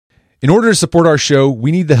In order to support our show,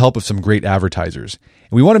 we need the help of some great advertisers.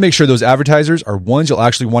 And we want to make sure those advertisers are ones you'll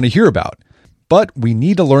actually want to hear about. But we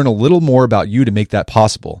need to learn a little more about you to make that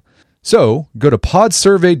possible. So go to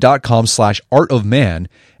podsurvey.com/artofman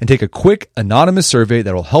and take a quick anonymous survey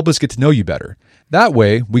that will help us get to know you better. That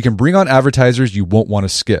way, we can bring on advertisers you won't want to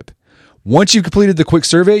skip. Once you've completed the quick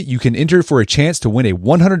survey, you can enter for a chance to win a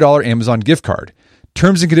 $100 Amazon gift card.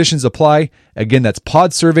 Terms and conditions apply. Again, that's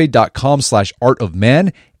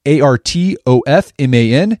podsurvey.com/artofman,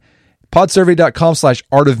 ARTOFMAN,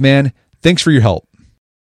 podsurvey.com/artofman. Thanks for your help.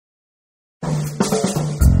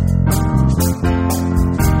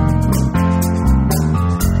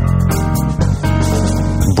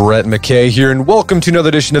 Brett McKay here, and welcome to another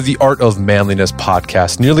edition of the Art of Manliness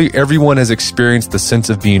podcast. Nearly everyone has experienced the sense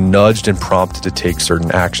of being nudged and prompted to take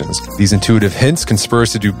certain actions. These intuitive hints can spur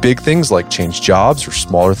us to do big things like change jobs or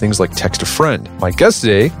smaller things like text a friend. My guest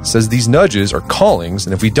today says these nudges are callings,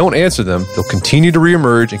 and if we don't answer them, they'll continue to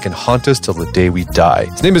reemerge and can haunt us till the day we die.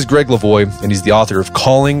 His name is Greg Lavoie, and he's the author of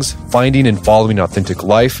Callings, Finding and Following Authentic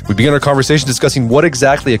Life. We begin our conversation discussing what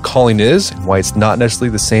exactly a calling is and why it's not necessarily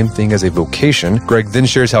the same thing as a vocation. Greg then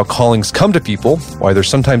shares how callings come to people, why they're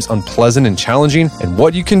sometimes unpleasant and challenging, and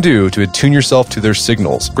what you can do to attune yourself to their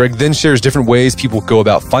signals. Greg then shares different ways people go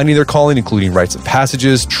about finding their calling, including rites of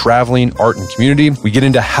passages, traveling, art, and community. We get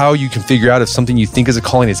into how you can figure out if something you think is a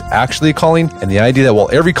calling is actually a calling, and the idea that while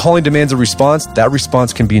every calling demands a response, that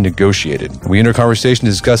response can be negotiated. We enter a conversation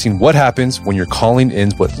discussing what happens when your calling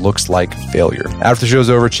ends what looks like failure. After the show's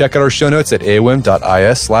over, check out our show notes at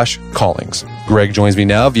aom.is/callings. Greg joins me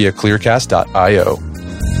now via clearcast.io.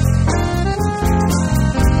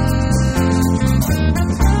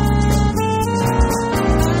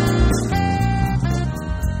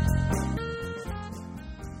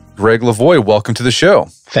 Greg Lavoie, welcome to the show.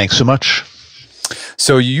 Thanks so much.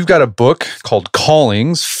 So you've got a book called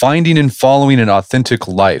Callings, Finding and Following an Authentic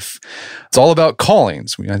Life. It's all about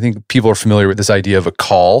callings. I think people are familiar with this idea of a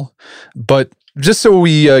call, but just so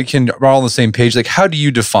we are all on the same page, like how do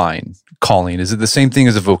you define calling? Is it the same thing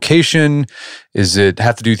as a vocation? Is it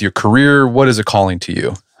have to do with your career? What is a calling to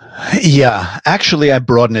you? Yeah, actually I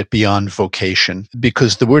broaden it beyond vocation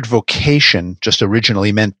because the word vocation just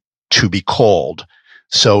originally meant to be called.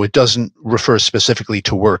 So it doesn't refer specifically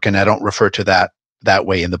to work, and I don't refer to that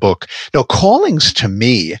way in the book. No, callings to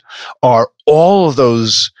me are all of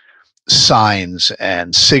those signs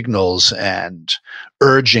and signals and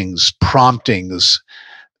urgings, promptings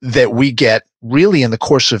that we get really in the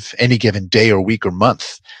course of any given day or week or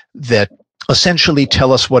month that essentially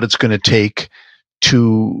tell us what it's going to take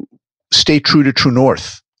to stay true to true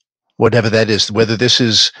north, whatever that is, whether this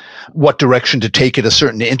is what direction to take at a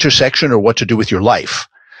certain intersection or what to do with your life.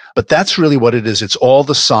 But that's really what it is. It's all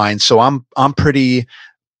the signs. So I'm pretty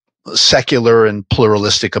secular and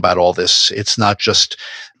pluralistic about all this. It's not just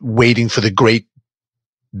waiting for the great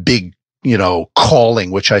big, calling,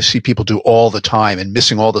 which I see people do all the time and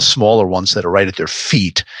missing all the smaller ones that are right at their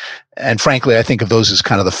feet. And frankly, I think of those as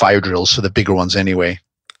kind of the fire drills for the bigger ones anyway.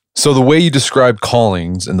 So the way you describe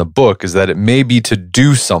callings in the book is that it may be to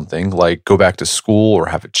do something like go back to school or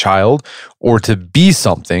have a child, or to be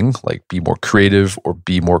something like be more creative or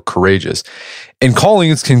be more courageous. And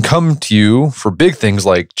callings can come to you for big things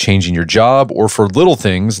like changing your job, or for little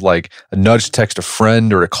things like a nudge to text a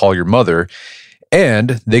friend or to call your mother.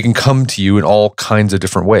 And they can come to you in all kinds of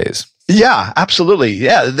different ways. Yeah, absolutely.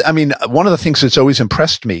 Yeah. I mean, one of the things that's always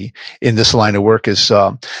impressed me in this line of work is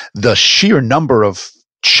the sheer number of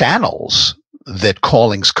channels that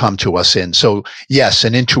callings come to us in. So yes,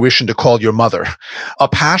 an intuition to call your mother, a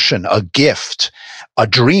passion, a gift, a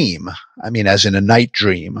dream. I mean, as in a night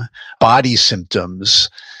dream, body symptoms.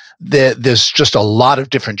 There's just a lot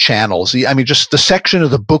of different channels. I mean, just the section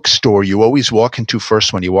of the bookstore you always walk into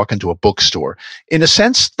first when you walk into a bookstore. In a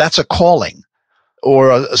sense, that's a calling,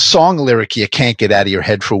 or a song lyric you can't get out of your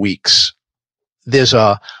head for weeks. There's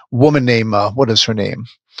a woman named, what is her name?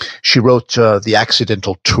 She wrote The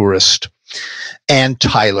Accidental Tourist, Ann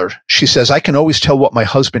Tyler. She says, I can always tell what my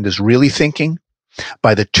husband is really thinking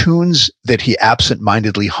by the tunes that he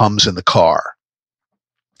absentmindedly hums in the car.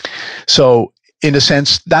 So in a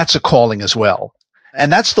sense, that's a calling as well.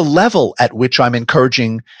 And that's the level at which I'm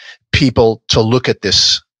encouraging people to look at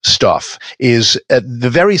this stuff, is at the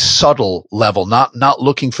very subtle level, not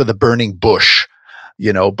looking for the burning bush,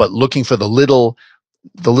 but looking for the little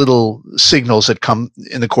signals that come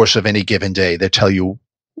in the course of any given day that tell you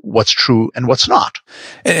what's true and what's not.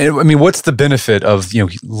 And I mean, what's the benefit of,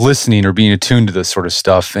 listening or being attuned to this sort of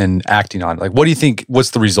stuff and acting on it? Like, what do you think,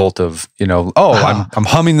 what's the result of, I'm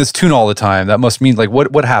humming this tune all the time. That must mean, like,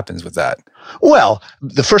 what happens with that? Well,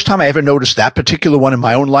 the first time I ever noticed that particular one in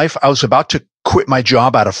my own life, I was about to quit my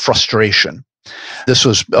job out of frustration. This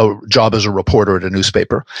was a job as a reporter at a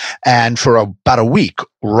newspaper. And for about a week,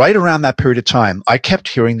 right around that period of time, I kept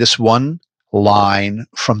hearing this one line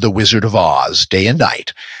from The Wizard of Oz, day and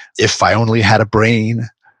night. If I only had a brain.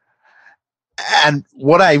 And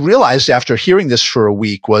what I realized after hearing this for a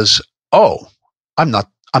week was, oh, I'm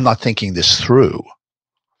not thinking this through.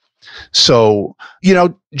 So,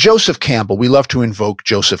 Joseph Campbell, we love to invoke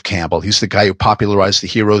Joseph Campbell. He's the guy who popularized the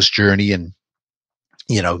hero's journey and,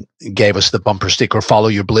 gave us the bumper sticker, follow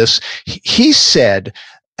your bliss. He said,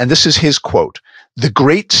 and this is his quote, the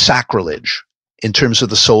great sacrilege in terms of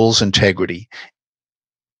the soul's integrity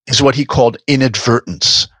is what he called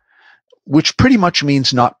inadvertence, which pretty much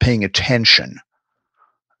means not paying attention,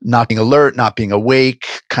 not being alert, not being awake,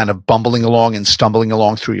 kind of bumbling along and stumbling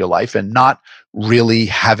along through your life and not really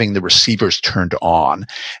having the receivers turned on.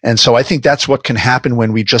 And so I think that's what can happen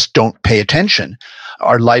when we just don't pay attention.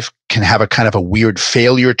 Our life can have a kind of a weird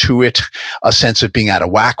failure to it, a sense of being out of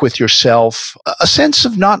whack with yourself, a sense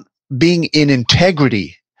of not being in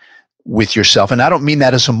integrity with yourself. And I don't mean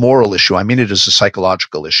that as a moral issue. I mean it as a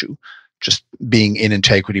psychological issue, just being in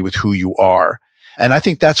integrity with who you are. And I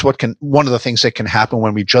think that's one of the things that can happen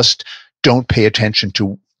when we just don't pay attention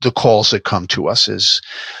to the calls that come to us is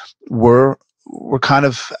we're kind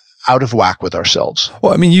of out of whack with ourselves.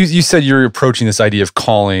 Well, I mean, you said you're approaching this idea of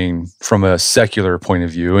calling from a secular point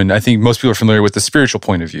of view, and I think most people are familiar with the spiritual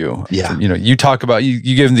point of view. Yeah. You talk about,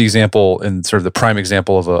 you give them the example and sort of the prime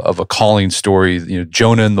example of a calling story,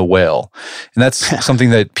 Jonah and the whale. And that's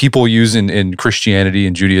something that people use in Christianity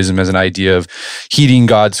and Judaism as an idea of heeding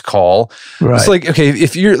God's call. Right. It's like, okay,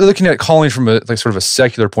 if you're looking at calling from a sort of a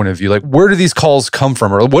secular point of view, like where do these calls come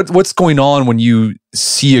from? Or what's going on when you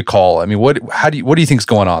see a call? I mean, what do you think is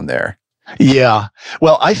going on there? Yeah.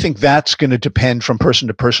 Well, I think that's going to depend from person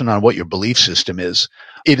to person on what your belief system is.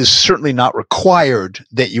 It is certainly not required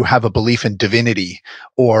that you have a belief in divinity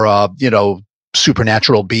or,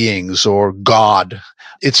 supernatural beings or God.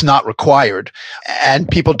 It's not required. And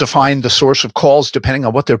people define the source of calls depending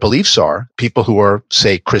on what their beliefs are. People who are,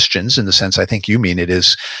 say, Christians, in the sense I think you mean it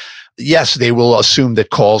is, yes, they will assume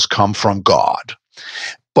that calls come from God.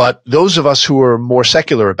 But those of us who are more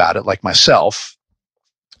secular about it, like myself,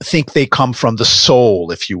 think they come from the soul,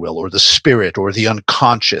 if you will, or the spirit or the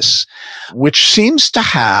unconscious, which seems to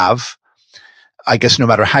have, I guess no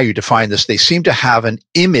matter how you define this, they seem to have an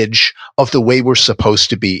image of the way we're supposed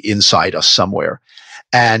to be inside us somewhere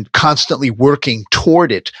and constantly working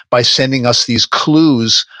toward it by sending us these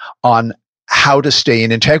clues on how to stay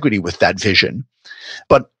in integrity with that vision.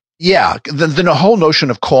 But yeah, the whole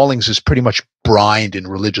notion of callings is pretty much brined in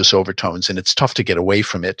religious overtones, and it's tough to get away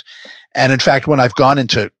from it. And in fact, when I've gone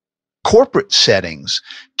into corporate settings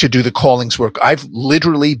to do the callings work, I've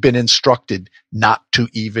literally been instructed not to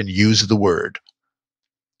even use the word.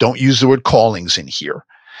 Don't use the word callings in here.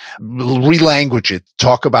 Relanguage it.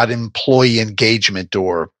 Talk about employee engagement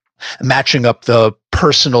or matching up the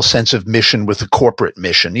personal sense of mission with the corporate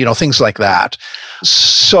mission, things like that.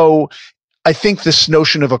 So I think this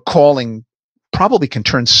notion of a calling probably can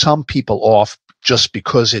turn some people off just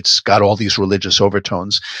because it's got all these religious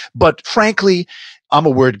overtones. But frankly, I'm a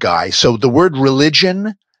word guy. So the word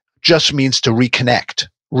religion just means to reconnect.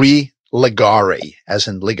 Religare, as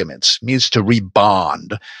in ligaments, means to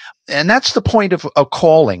rebond. And that's the point of a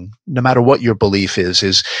calling, no matter what your belief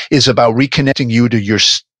is about reconnecting you to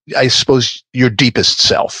your deepest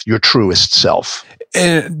self, your truest self.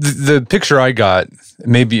 And the picture I got,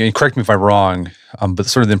 maybe, and correct me if I'm wrong, but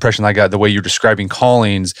sort of the impression I got, the way you're describing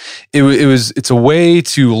callings, it's a way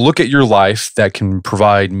to look at your life that can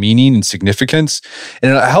provide meaning and significance,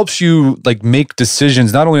 and it helps you make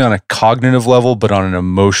decisions not only on a cognitive level but on an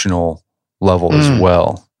emotional level as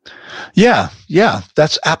well. Yeah,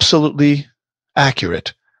 that's absolutely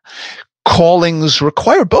accurate. Callings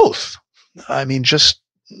require both. I mean,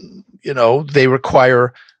 they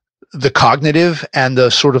require the cognitive and the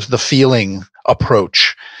sort of the feeling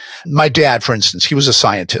approach. My dad, for instance, he was a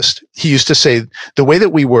scientist. He used to say the way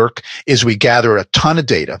that we work is we gather a ton of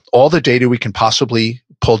data, all the data we can possibly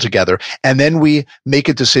pull together, and then we make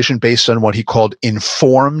a decision based on what he called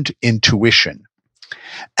informed intuition.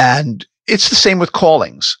 And it's the same with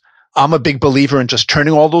callings. I'm a big believer in just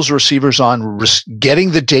turning all those receivers on,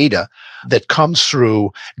 getting the data that comes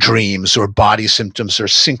through dreams or body symptoms or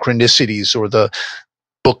synchronicities or the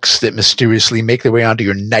books that mysteriously make their way onto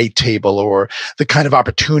your night table or the kind of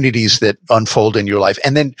opportunities that unfold in your life.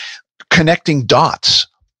 And then connecting dots,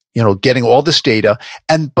 getting all this data.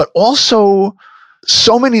 But also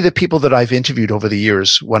so many of the people that I've interviewed over the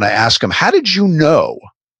years, when I ask them, how did you know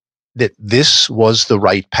that this was the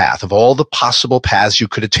right path of all the possible paths you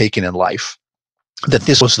could have taken in life, that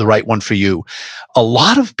this was the right one for you, a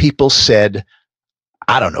lot of people said,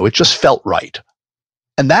 I don't know, it just felt right.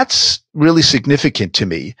 And that's really significant to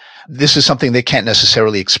me. This is something they can't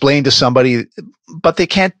necessarily explain to somebody, but they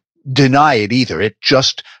can't deny it either. It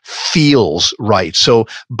just feels right. So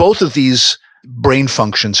both of these brain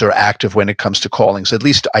functions are active when it comes to callings, at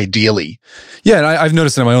least ideally. Yeah, and I've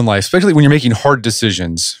noticed it in my own life, especially when you're making hard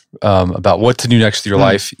decisions about what to do next to your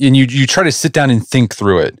life, and you try to sit down and think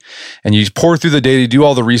through it, and you pour through the data, you do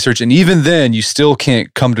all the research, and even then, you still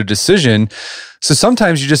can't come to a decision. So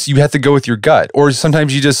sometimes you have to go with your gut, or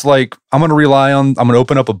sometimes you just I'm going to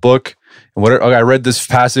open up a book, and whatever, I read this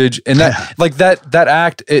passage, and that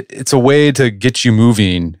act, it's a way to get you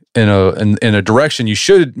moving in a direction you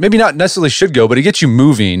should, maybe not necessarily should go, but it gets you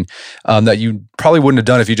moving that you probably wouldn't have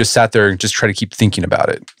done if you just sat there and just try to keep thinking about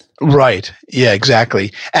it. Right. Yeah,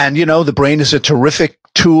 exactly. And the brain is a terrific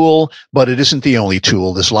tool, but it isn't the only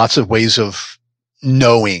tool. There's lots of ways of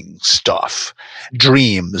knowing stuff,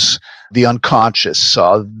 dreams, the unconscious,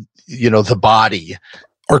 the body.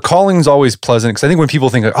 Are callings always pleasant? Because I think when people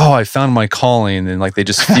think, oh, I found my calling, and they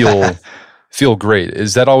just feel great.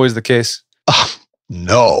 Is that always the case?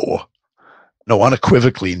 No,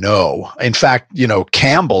 unequivocally, no. In fact,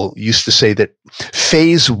 Campbell used to say that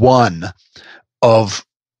phase one of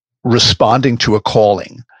responding to a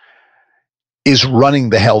calling is running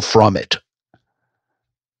the hell from it.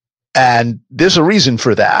 And there's a reason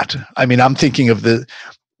for that. I mean, I'm thinking of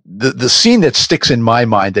the scene that sticks in my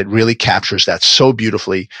mind that really captures that so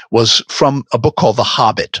beautifully was from a book called The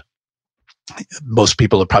Hobbit. Most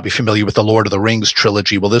people are probably familiar with the Lord of the Rings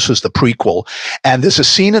trilogy. Well, this was the prequel. And there's a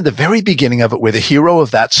scene in the very beginning of it where the hero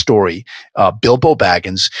of that story, Bilbo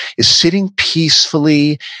Baggins, is sitting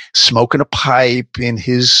peacefully, smoking a pipe in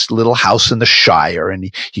his little house in the Shire.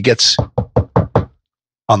 And he gets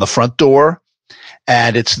on the front door,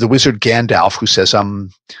 and it's the wizard Gandalf who says,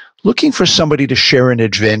 I'm looking for somebody to share an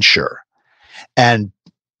adventure. And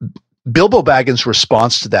Bilbo Baggins'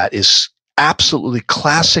 response to that is absolutely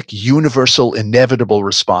classic, universal, inevitable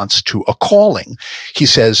response to a calling. He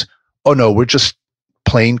says, oh no, we're just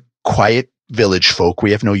plain quiet village folk. We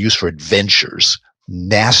have no use for adventures.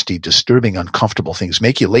 Nasty, disturbing, uncomfortable things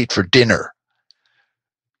make you late for dinner.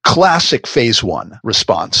 Classic phase one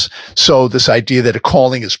response. So this idea that a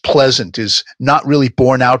calling is pleasant is not really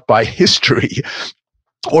borne out by history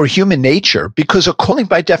or human nature, because a calling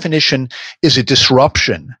by definition is a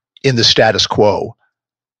disruption in the status quo.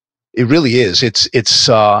 It really is.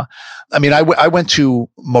 I went to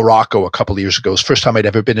Morocco a couple of years ago. It was the first time I'd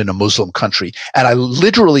ever been in a Muslim country. And I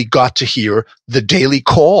literally got to hear the daily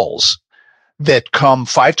calls that come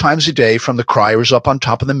 5 times a day from the criers up on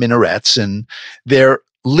top of the minarets. And they're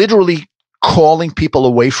literally calling people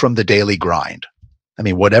away from the daily grind. I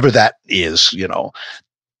mean, whatever that is,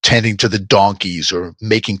 tending to the donkeys or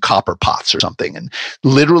making copper pots or something. And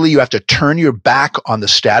literally you have to turn your back on the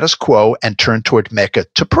status quo and turn toward Mecca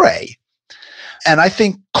to pray. And I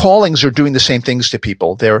think callings are doing the same things to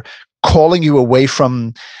people. They're calling you away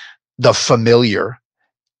from the familiar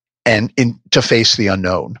and to face the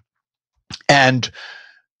unknown. And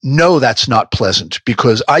no, that's not pleasant,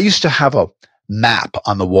 because I used to have a map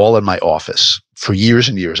on the wall in my office for years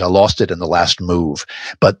and years. I lost it in the last move.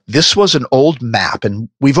 But this was an old map, and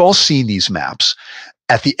we've all seen these maps.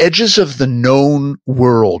 At the edges of the known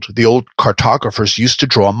world, the old cartographers used to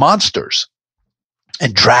draw monsters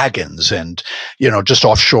and dragons, and, just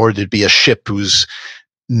offshore there'd be a ship whose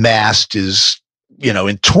mast is,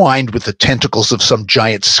 entwined with the tentacles of some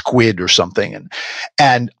giant squid or something.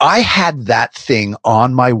 And I had that thing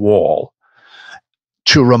on my wall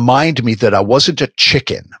to remind me that I wasn't a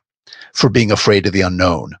chicken for being afraid of the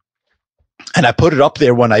unknown. And I put it up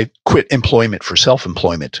there when I quit employment for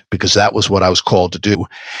self-employment, because that was what I was called to do.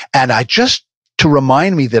 And to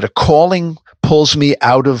remind me that a calling pulls me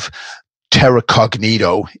out of terra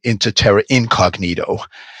cognito into terra incognito.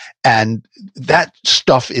 And that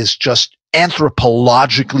stuff is just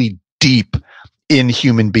anthropologically deep in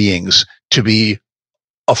human beings, to be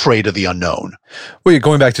afraid of the unknown. Well,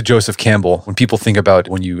 going back to Joseph Campbell, when people think about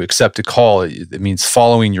when you accept a call, it means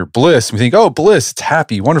following your bliss. We think, oh, bliss, it's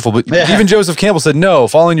happy, wonderful. But even Joseph Campbell said, no,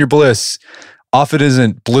 following your bliss often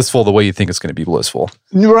isn't blissful the way you think it's going to be blissful.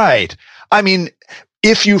 Right. I mean,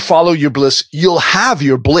 if you follow your bliss, you'll have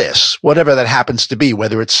your bliss, whatever that happens to be,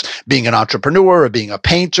 whether it's being an entrepreneur or being a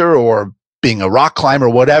painter or being a rock climber,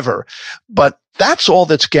 whatever. But that's all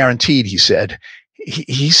that's guaranteed, he said.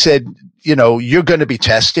 He said, you're going to be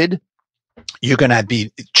tested. You're going to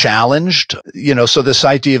be challenged. So this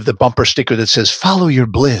idea of the bumper sticker that says, follow your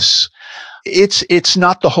bliss. It's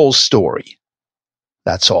not the whole story.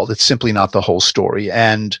 That's all. It's simply not the whole story.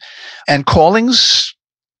 And callings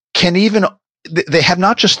can even, they have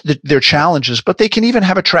not just their challenges, but they can even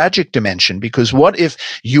have a tragic dimension, because what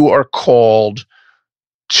if you are called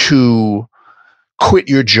to quit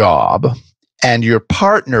your job and your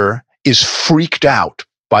partner is freaked out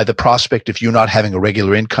by the prospect of you not having a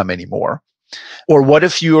regular income anymore? Or what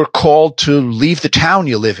if you're called to leave the town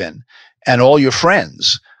you live in and all your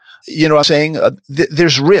friends? You know what I'm saying?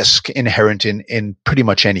 There's risk inherent in pretty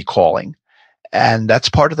much any calling. And that's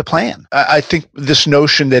part of the plan. I think this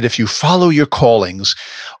notion that if you follow your callings,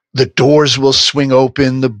 the doors will swing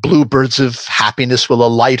open, the bluebirds of happiness will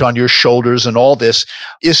alight on your shoulders, and all this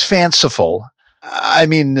is fanciful. I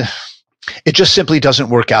mean, it just simply doesn't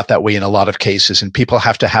work out that way in a lot of cases, and people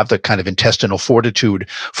have to have the kind of intestinal fortitude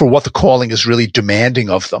for what the calling is really demanding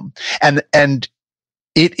of them. And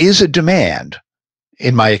it is a demand,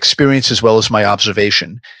 in my experience as well as my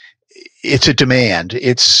observation. It's a demand.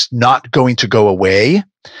 It's not going to go away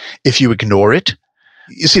if you ignore it.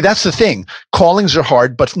 You see, that's the thing. Callings are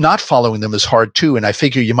hard, but not following them is hard too. And I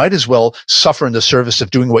figure you might as well suffer in the service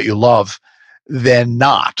of doing what you love than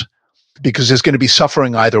not, because there's going to be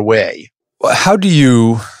suffering either way. How do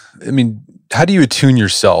you attune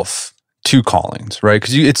yourself to callings, right?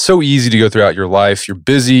 Because it's so easy to go throughout your life. You're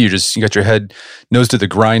busy. You got your head nose to the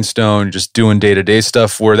grindstone. You're just doing day-to-day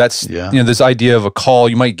stuff where that's, this idea of a call,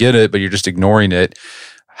 you might get it, but you're just ignoring it.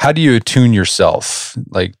 How do you attune yourself,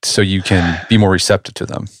 so you can be more receptive to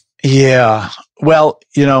them? Yeah. Well,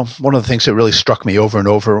 one of the things that really struck me over and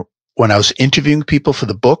over when I was interviewing people for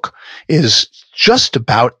the book is just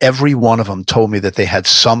about every one of them told me that they had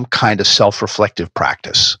some kind of self-reflective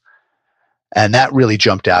practice. And that really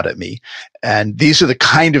jumped out at me. And these are the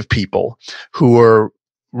kind of people who are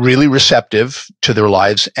really receptive to their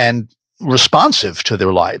lives and responsive to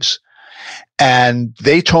their lives. And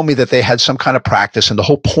they told me that they had some kind of practice, and the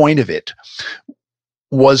whole point of it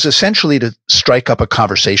was essentially to strike up a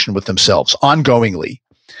conversation with themselves ongoingly.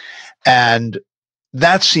 And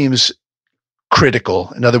that seems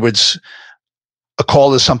critical. In other words, a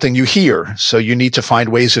call is something you hear, so you need to find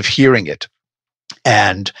ways of hearing it.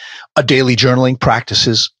 And a daily journaling practice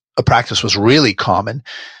was really common.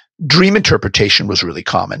 Dream interpretation was really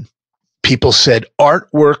common. People said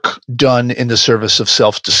artwork done in the service of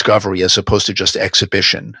self-discovery as opposed to just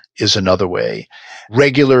exhibition is another way.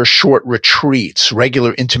 Regular short retreats,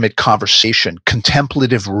 regular intimate conversation,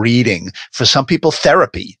 contemplative reading. For some people,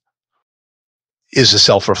 therapy is a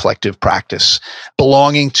self-reflective practice.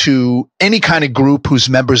 Belonging to any kind of group whose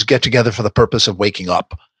members get together for the purpose of waking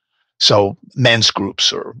up. So men's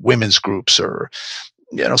groups or women's groups or,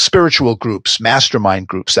 spiritual groups, mastermind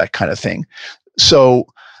groups, that kind of thing. So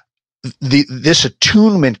this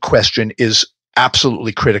attunement question is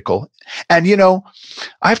absolutely critical. And,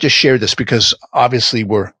 I have to share this because obviously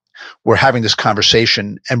we're having this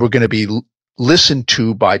conversation and we're going to be listened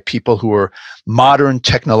to by people who are modern,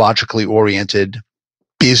 technologically oriented,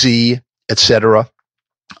 busy, etc.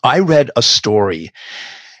 I read a story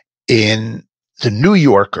in the New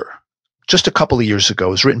Yorker just a couple of years ago.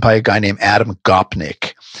 It was written by a guy named Adam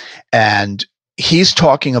Gopnik. And he's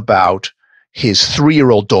talking about his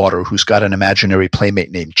 3-year-old daughter who's got an imaginary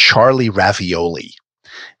playmate named Charlie Ravioli.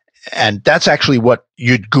 And that's actually what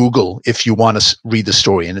you'd Google if you want to read the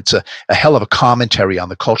story. And it's a hell of a commentary on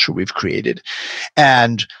the culture we've created.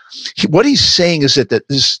 And what he's saying is that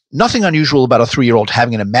there's nothing unusual about a 3-year-old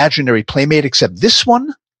having an imaginary playmate, except this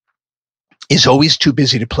one is always too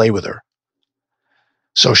busy to play with her.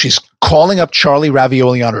 So she's calling up Charlie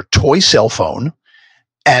Ravioli on her toy cell phone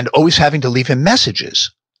and always having to leave him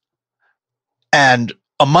messages. And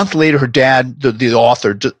a month later, her dad, the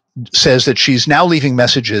author, says that she's now leaving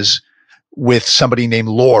messages with somebody named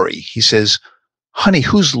Lori. He says, "Honey,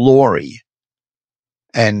 who's Lori?"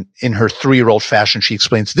 And in her 3-year-old fashion, she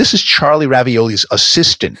explains, "This is Charlie Ravioli's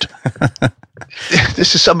assistant."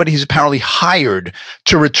 This is somebody he's apparently hired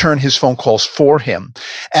to return his phone calls for him.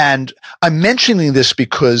 And I'm mentioning this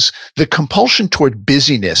because the compulsion toward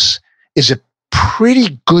busyness is a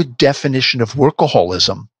pretty good definition of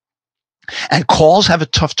workaholism. And calls have a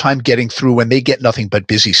tough time getting through when they get nothing but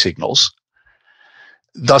busy signals.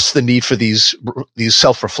 Thus the need for these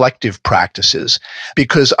self-reflective practices.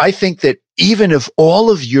 Because I think that even if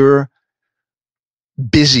all of your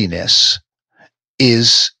busyness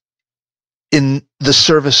is in the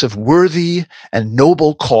service of worthy and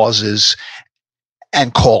noble causes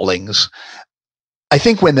and callings, I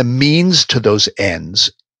think when the means to those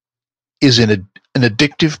ends is in an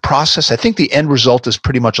addictive process, I think the end result is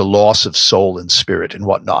pretty much a loss of soul and spirit and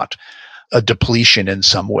whatnot. a depletion in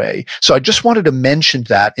some way. So I just wanted to mention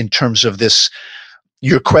that in terms of this,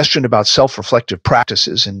 your question about self-reflective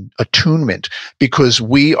practices and attunement, because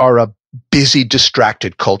we are a busy,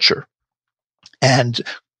 distracted culture. And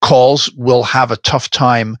calls will have a tough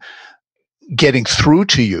time getting through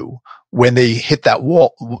to you when they hit that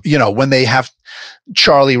wall, when they have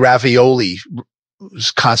Charlie Ravioli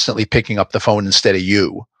who's constantly picking up the phone instead of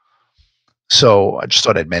you. So I just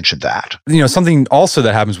thought I'd mention that. Something also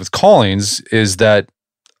that happens with callings is that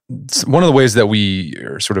one of the ways that we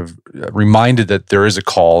are sort of reminded that there is a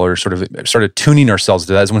call, or sort of started tuning ourselves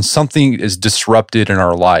to that, is when something is disrupted in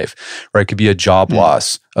our life, right? It could be a job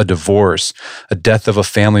loss, a divorce, a death of a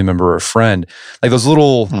family member or a friend. Like those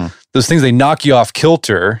those things, they knock you off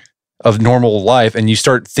kilter of normal life, and you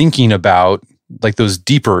start thinking about like those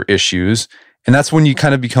deeper issues. And that's when you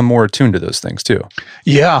kind of become more attuned to those things too.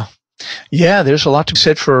 Yeah. Yeah. There's a lot to be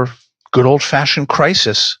said for good old fashioned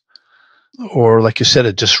crisis. Or like you said,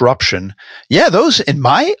 a disruption. Yeah, those, in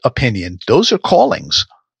my opinion, those are callings.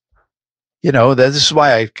 This is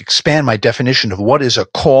why I expand my definition of what is a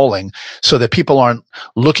calling, so that people aren't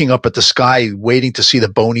looking up at the sky waiting to see the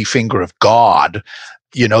bony finger of God.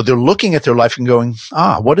 They're looking at their life and going,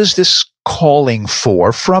 what is this calling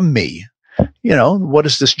for from me? What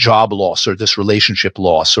is this job loss, or this relationship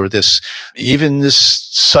loss, or even this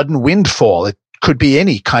sudden windfall? It could be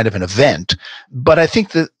any kind of an event. But I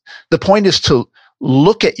think that the point is to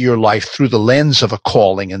look at your life through the lens of a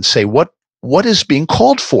calling and say, what is being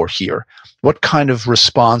called for here? What kind of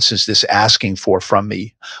response is this asking for from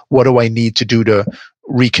me? What do I need to do to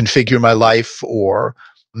reconfigure my life or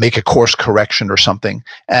make a course correction or something?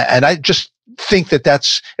 And I just think that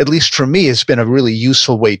that's, at least for me, has been a really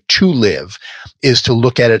useful way to live, is to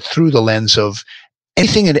look at it through the lens of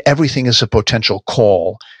anything and everything is a potential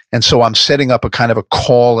call. And so I'm setting up a kind of a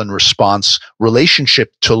call and response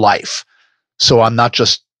relationship to life. So I'm not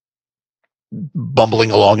just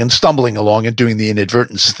bumbling along and stumbling along and doing the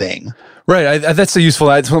inadvertence thing. Right. That's a useful,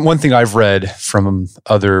 one thing I've read from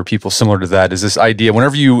other people similar to that is this idea,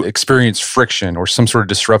 whenever you experience friction or some sort of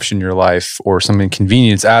disruption in your life or some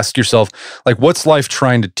inconvenience, ask yourself, like, what's life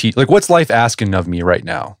trying to teach? Like, what's life asking of me right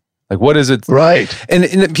now? Like, what is it? Right.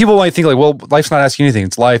 And people might think like, well, life's not asking anything.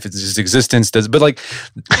 It's life. It's just existence. But like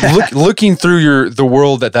looking through the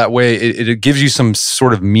world that way, it gives you some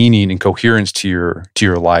sort of meaning and coherence to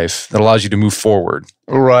your life that allows you to move forward.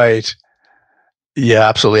 Right. Yeah,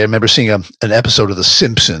 absolutely. I remember seeing an episode of The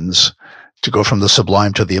Simpsons, to go from the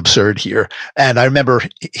sublime to the absurd here. And I remember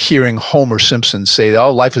hearing Homer Simpson say,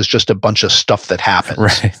 life is just a bunch of stuff that happens.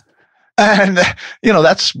 Right. And,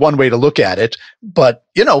 that's one way to look at it. But,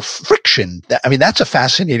 friction, that's a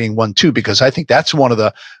fascinating one too, because I think that's one of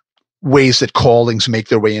the ways that callings make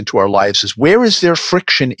their way into our lives is, where is there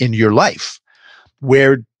friction in your life?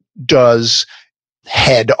 Where does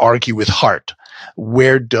head argue with heart?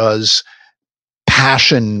 Where does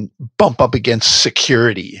passion bump up against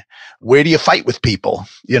security? Where do you fight with people?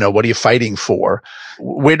 What are you fighting for?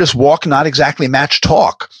 Where does walk not exactly match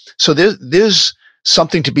talk? So there's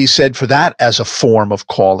something to be said for that as a form of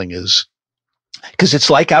calling, is because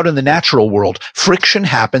it's like out in the natural world, friction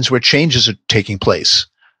happens where changes are taking place.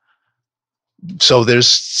 So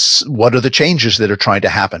what are the changes that are trying to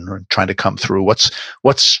happen or trying to come through?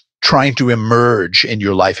 What's trying to emerge in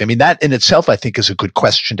your life? That in itself, I think, is a good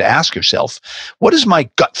question to ask yourself. What is my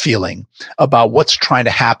gut feeling about what's trying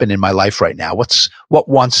to happen in my life right now? What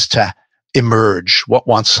wants to emerge? What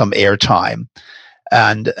wants some airtime?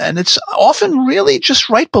 And it's often really just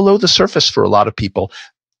right below the surface for a lot of people,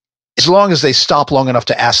 as long as they stop long enough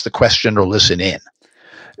to ask the question or listen in.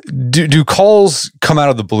 Do calls come out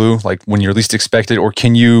of the blue, like when you're least expected, or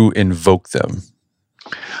can you invoke them?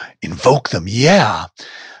 Invoke them, yeah.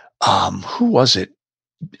 Who was it?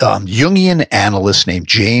 Jungian analyst named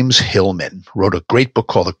James Hillman wrote a great book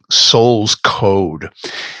called The Soul's Code.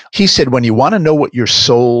 He said, when you want to know what your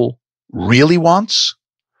soul really wants,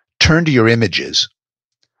 turn to your images.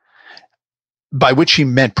 By which he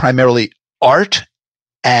meant primarily art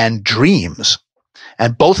and dreams.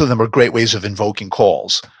 And both of them are great ways of invoking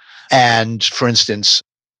calls. And for instance,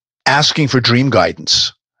 asking for dream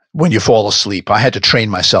guidance when you fall asleep. I had to train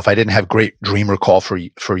myself. I didn't have great dream recall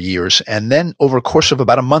for years. And then over a course of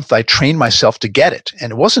about a month, I trained myself to get it.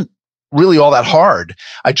 And it wasn't really all that hard.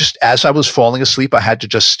 As I was falling asleep, I had to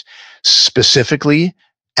just specifically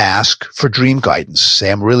ask for dream guidance. Say,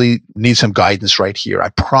 I really need some guidance right here. I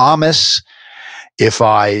promise if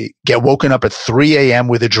I get woken up at 3 a.m.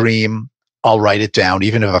 with a dream, I'll write it down,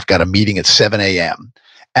 even if I've got a meeting at 7 a.m.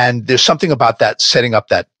 And there's something about that, setting up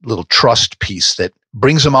that little trust piece, that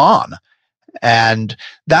brings them on. And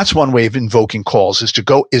that's one way of invoking calls, is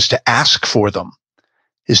to ask for them,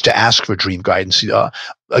 is to ask for dream guidance.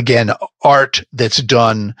 Again, art that's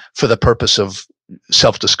done for the purpose of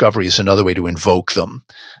self-discovery is another way to invoke them.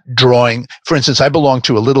 Drawing, for instance, I belong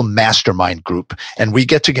to a little mastermind group, and we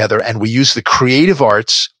get together and we use the creative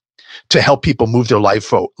arts to help people move their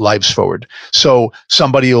lives forward. So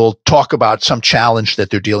somebody will talk about some challenge that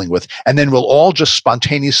they're dealing with, and then we'll all just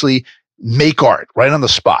spontaneously make art right on the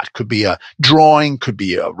spot. Could be a drawing, could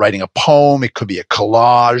be writing a poem, it could be a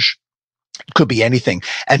collage, it could be anything,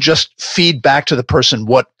 and just feed back to the person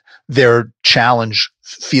what their challenge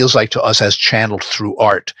feels like to us as channeled through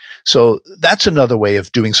art. So that's another way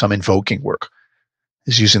of doing some invoking work,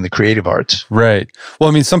 is using the creative arts. Right. Well,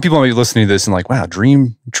 I mean, some people might be listening to this and like, wow,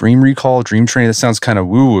 dream recall, dream training, that sounds kind of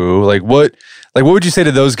woo-woo. Like what would you say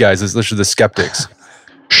to those guys, those are the skeptics?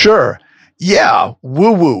 Sure. Yeah,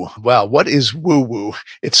 woo-woo. Well, what is woo-woo?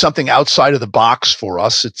 It's something outside of the box for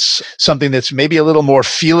us. It's something that's maybe a little more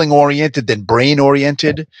feeling-oriented than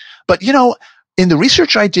brain-oriented. But, in the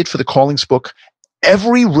research I did for the Callings book,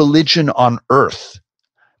 every religion on earth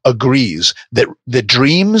agrees that the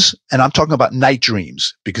dreams, and I'm talking about night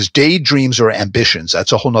dreams, because day dreams are ambitions.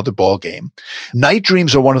 That's a whole nother ballgame. Night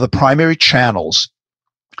dreams are one of the primary channels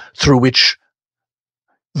through which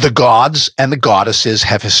the gods and the goddesses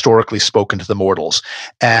have historically spoken to the mortals.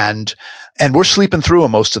 And we're sleeping through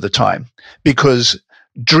them most of the time, because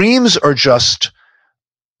dreams are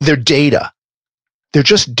they're data. They're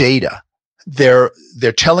just data. They're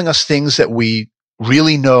telling us things that we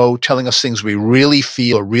really know, telling us things we really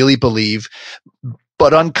feel or really believe,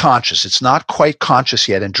 but unconscious. It's not quite conscious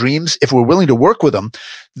yet. And dreams, if we're willing to work with them,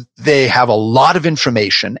 they have a lot of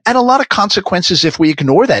information and a lot of consequences if we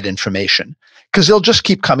ignore that information, because they'll just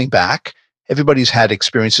keep coming back. Everybody's had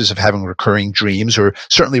experiences of having recurring dreams, or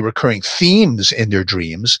certainly recurring themes in their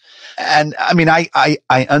dreams. And I mean, I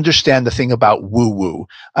understand the thing about woo-woo.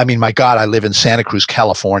 I mean, my God, I live in Santa Cruz,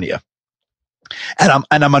 California, and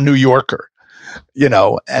I'm a New Yorker,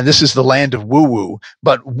 and this is the land of woo-woo.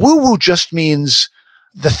 But woo-woo just means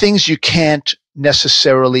the things you can't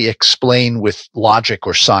necessarily explain with logic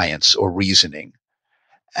or science or reasoning.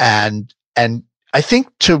 And I think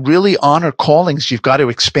to really honor callings, you've got to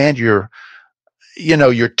expand your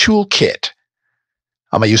toolkit.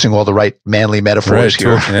 Am I using all the right manly metaphors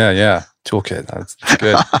here? Yeah. Toolkit. That's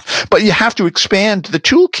good. But you have to expand the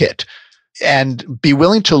toolkit and be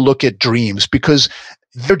willing to look at dreams, because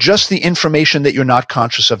they're just the information that you're not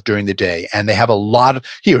conscious of during the day. And they have a lot of,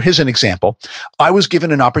 here's an example. I was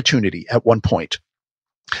given an opportunity at one point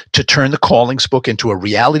to turn the Callings book into a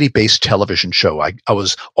reality-based television show. I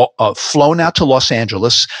was flown out to Los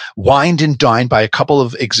Angeles, wined and dined by a couple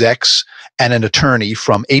of execs and an attorney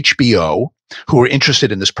from HBO who were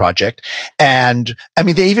interested in this project. And I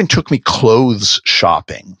mean, they even took me clothes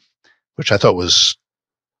shopping, which I thought was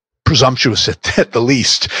presumptuous at the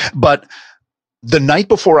least. But the night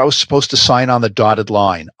before I was supposed to sign on the dotted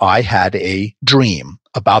line, I had a dream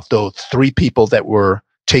about the three people that were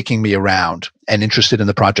taking me around and interested in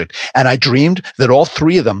the project. And I dreamed that all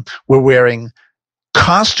three of them were wearing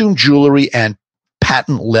costume jewelry and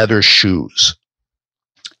patent leather shoes.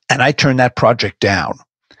 And I turned that project down,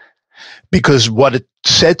 because what it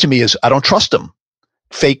said to me is, I don't trust them.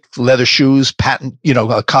 Fake leather shoes, patent,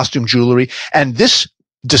 costume jewelry. And this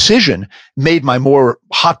decision made my more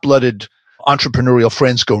hot-blooded entrepreneurial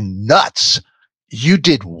friends go nuts. You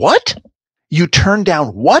did what? You turned down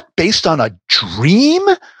what? Based on a dream?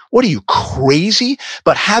 What are you, crazy?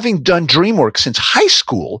 But having done dream work since high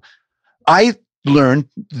school, I learned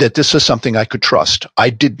that this was something I could trust. I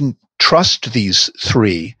didn't trust these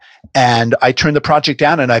three, and I turned the project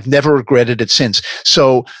down, and I've never regretted it since.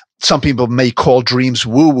 So some people may call dreams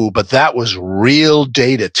woo-woo, but that was real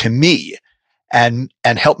data to me, and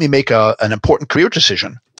helped me make an important career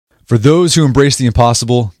decision. For those who embrace the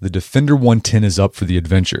impossible, the Defender 110 is up for the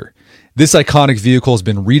adventure. This iconic vehicle has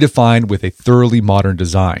been redefined with a thoroughly modern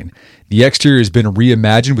design. The exterior has been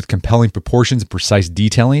reimagined with compelling proportions and precise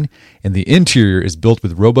detailing, and the interior is built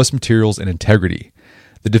with robust materials and integrity.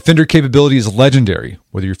 The Defender capability is legendary,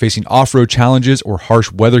 whether you're facing off-road challenges or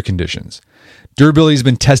harsh weather conditions. Durability has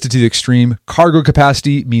been tested to the extreme, cargo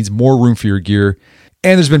capacity means more room for your gear,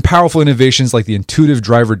 and there's been powerful innovations like the intuitive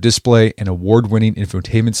driver display and award-winning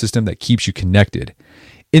infotainment system that keeps you connected.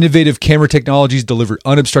 Innovative camera technologies deliver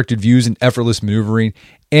unobstructed views and effortless maneuvering,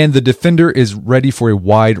 and the Defender is ready for a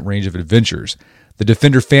wide range of adventures. The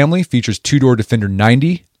Defender family features two-door Defender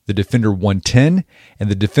 90, the Defender 110, and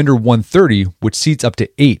the Defender 130, which seats up to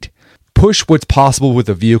 8. Push what's possible with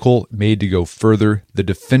a vehicle made to go further, the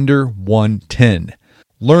Defender 110.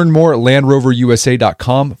 Learn more at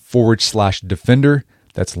LandRoverUSA.com/defender.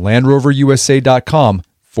 That's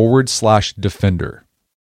LandRoverUSA.com/defender.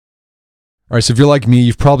 All right, so if you're like me,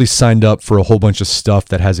 you've probably signed up for a whole bunch of stuff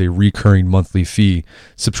that has a recurring monthly fee.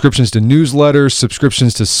 Subscriptions to newsletters,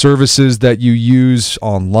 subscriptions to services that you use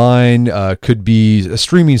online, could be a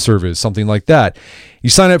streaming service, something like that. You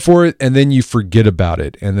sign up for it and then you forget about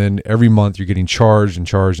it. And then every month you're getting charged and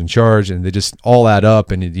charged and charged, and they just all add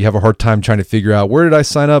up, and you have a hard time trying to figure out, where did I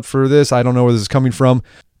sign up for this? I don't know where this is coming from.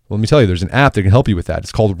 Well, let me tell you, there's an app that can help you with that.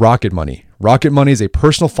 It's called Rocket Money. Rocket Money is a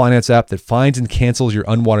personal finance app that finds and cancels your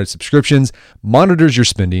unwanted subscriptions, monitors your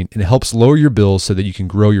spending, and helps lower your bills so that you can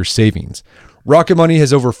grow your savings. Rocket Money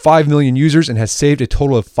has over 5 million users and has saved a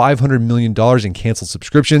total of $500 million in canceled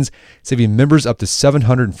subscriptions, saving members up to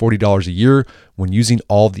 $740 a year when using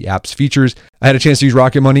all of the app's features. I had a chance to use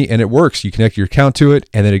Rocket Money, and it works. You connect your account to it,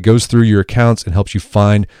 and then it goes through your accounts and helps you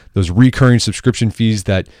find those recurring subscription fees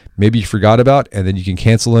that maybe you forgot about, and then you can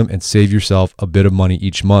cancel them and save yourself a bit of money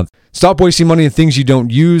each month. Stop wasting money on things you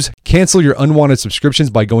don't use. Cancel your unwanted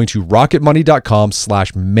subscriptions by going to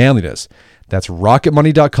rocketmoney.com/manliness. That's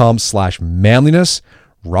rocketmoney.com/manliness,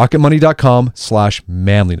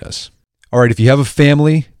 rocketmoney.com/manliness. All right, if you have a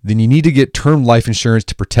family, then you need to get term life insurance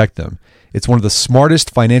to protect them. It's one of the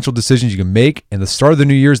smartest financial decisions you can make, and the start of the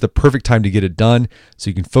new year is the perfect time to get it done so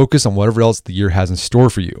you can focus on whatever else the year has in store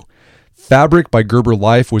for you. Fabric by Gerber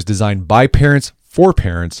Life was designed by parents for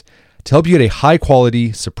parents to help you get a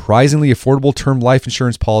high-quality, surprisingly affordable term life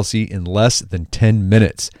insurance policy in less than 10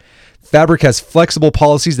 minutes. Fabric has flexible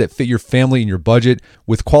policies that fit your family and your budget,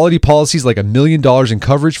 with quality policies like $1 million in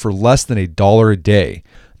coverage for less than $1 a day.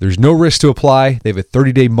 There's no risk to apply. They have a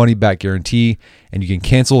 30-day money-back guarantee, and you can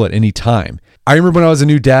cancel at any time. I remember when I was a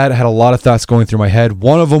new dad, I had a lot of thoughts going through my head.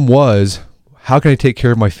 One of them was, how can I take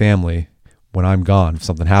care of my family when I'm gone, if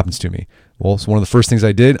something happens to me? Well, so one of the first things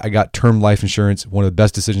I did, I got term life insurance, one of the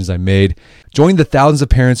best decisions I made. Join the thousands of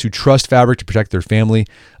parents who trust Fabric to protect their family.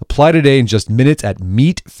 Apply today in just minutes at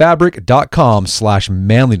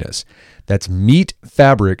meetfabric.com/manliness. That's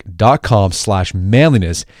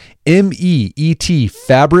meetfabric.com/manliness, MEET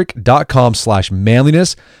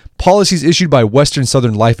fabric.com/manliness. Policies issued by Western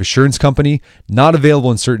Southern Life Assurance Company, not available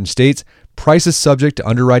in certain states. Prices subject to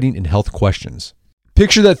underwriting and health questions.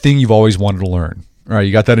 Picture that thing you've always wanted to learn. All right,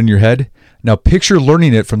 you got that in your head? Now picture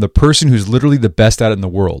learning it from the person who's literally the best at it in the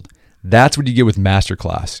world. That's what you get with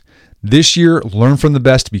Masterclass. This year, learn from the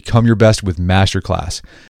best to become your best with Masterclass.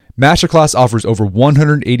 Masterclass offers over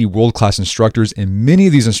 180 world-class instructors, and many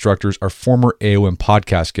of these instructors are former AOM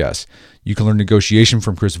podcast guests. You can learn negotiation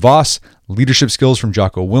from Chris Voss, leadership skills from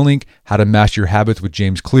Jocko Willink, how to master your habits with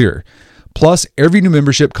James Clear. Plus, every new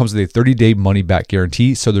membership comes with a 30-day money-back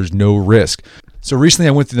guarantee, so there's no risk. So recently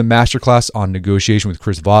I went through the masterclass on negotiation with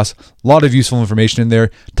Chris Voss. A lot of useful information in there.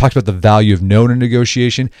 Talked about the value of no in a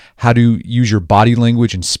negotiation, how to use your body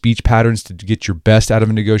language and speech patterns to get your best out of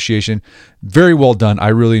a negotiation. Very well done. I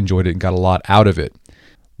really enjoyed it and got a lot out of it.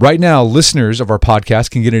 Right now, listeners of our podcast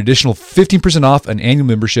can get an additional 15% off an annual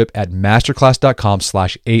membership at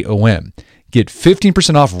masterclass.com/AOM. Get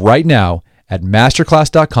 15% off right now at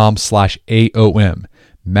masterclass.com/AOM.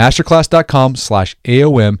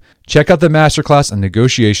 Masterclass.com/AOM. Check out the masterclass on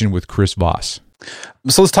negotiation with Chris Voss.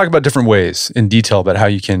 So let's talk about different ways in detail about how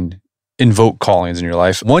you can invoke callings in your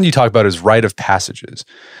life. One you talk about is rite of passages.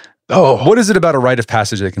 Oh, what is it about a rite of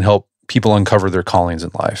passage that can help people uncover their callings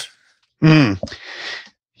in life?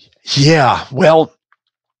 Yeah, well,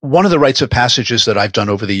 one of the rites of passages that I've done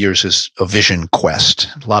over the years is a vision quest.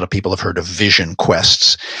 A lot of people have heard of vision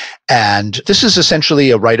quests. And this is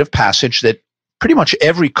essentially a rite of passage that pretty much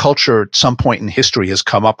every culture at some point in history has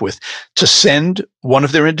come up with, to send one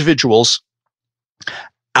of their individuals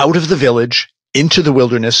out of the village into the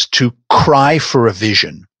wilderness to cry for a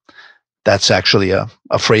vision. That's actually a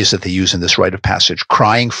phrase that they use in this rite of passage,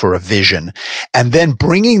 crying for a vision, and then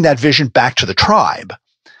bringing that vision back to the tribe.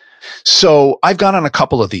 So I've gone on a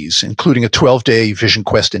couple of these, including a 12-day vision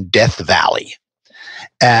quest in Death Valley.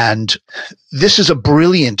 And this is a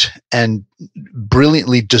brilliant and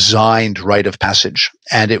brilliantly designed rite of passage.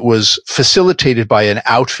 And it was facilitated by an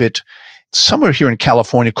outfit somewhere here in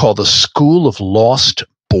California called the School of Lost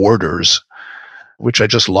Borders, which I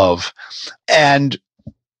just love. And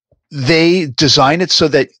they design it so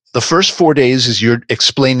that the first 4 days is you're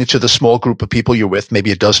explaining to the small group of people you're with,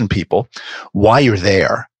 maybe a dozen people, why you're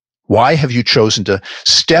there. Why have you chosen to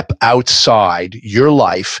step outside your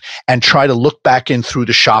life and try to look back in through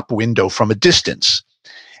the shop window from a distance?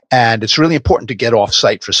 And it's really important to get off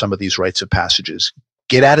site for some of these rites of passages.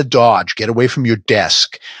 Get out of Dodge, get away from your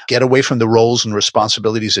desk, get away from the roles and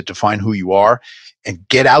responsibilities that define who you are, and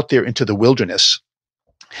get out there into the wilderness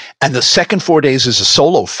And the second 4 days is a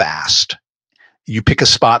solo fast. You pick a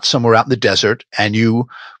spot somewhere out in the desert and you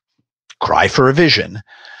cry for a vision.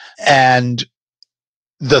 And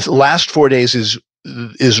the last 4 days is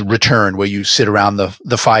return, where you sit around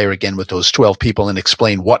the fire again with those 12 people and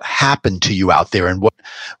explain what happened to you out there and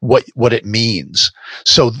what it means.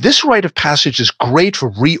 So this rite of passage is great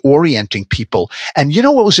for reorienting people. And you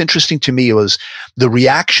know what was interesting to me was the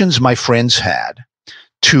reactions my friends had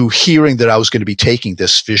to hearing that I was going to be taking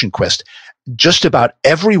this Vision Quest. Just about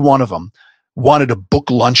every one of them wanted to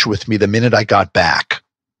book lunch with me the minute I got back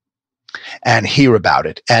and hear about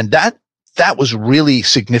it. And that was really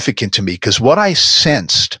significant to me, because what I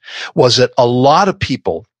sensed was that a lot of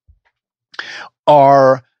people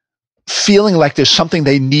are feeling like there's something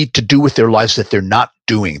they need to do with their lives that they're not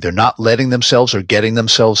doing. They're not letting themselves or getting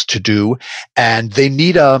themselves to do. And they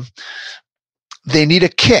need a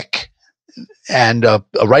kick. And a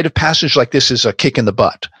rite of passage like this is a kick in the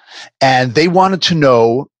butt. And they wanted to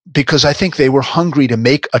know, because I think they were hungry to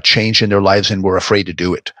make a change in their lives and were afraid to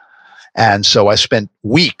do it. And so I spent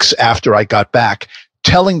weeks after I got back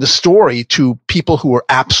telling the story to people who were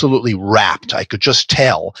absolutely rapt. I could just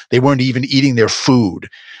tell they weren't even eating their food.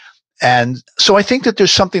 And so I think that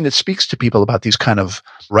there's something that speaks to people about these kind of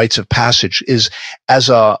rites of passage, is as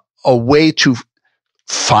a way to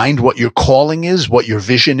find what your calling is, what your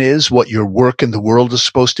vision is, what your work in the world is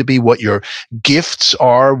supposed to be, what your gifts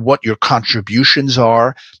are, what your contributions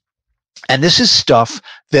are. And this is stuff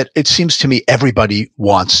that it seems to me everybody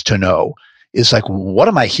wants to know. Is like, what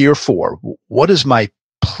am I here for? What is my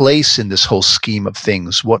place in this whole scheme of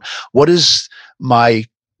things? What is my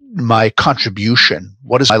contribution?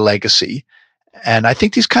 What is my legacy? And I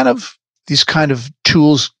think these kind of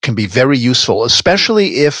tools can be very useful,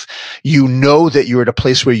 especially if you know that you're at a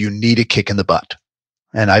place where you need a kick in the butt.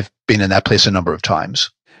 And I've been in that place a number of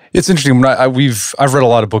times. It's interesting. I've read a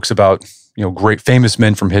lot of books about, great famous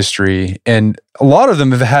men from history, and a lot of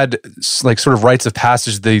them have had like sort of rites of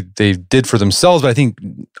passage they did for themselves, but I think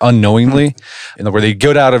unknowingly, where they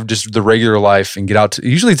get out of just the regular life and get out to,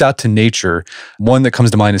 usually it's out to nature. One that comes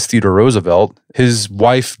to mind is Theodore Roosevelt. His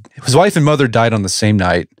wife and mother died on the same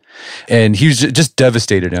night, and he was just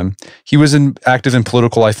devastated him. He was active in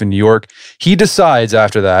political life in New York. He decides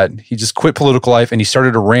after that, he just quit political life and he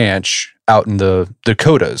started a ranch out in the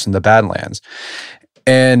Dakotas, in the Badlands.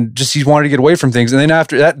 And just he wanted to get away from things. And then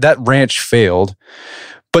after that ranch failed.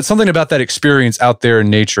 But something about that experience out there in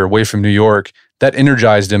nature, away from New York, that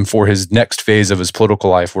energized him for his next phase of his political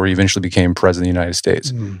life, where he eventually became president of the United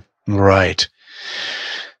States. Right.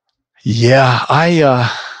 Yeah, I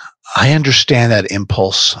understand that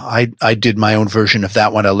impulse. I did my own version of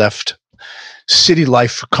that when I left city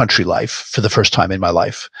life for country life for the first time in my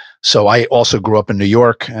life. So I also grew up in New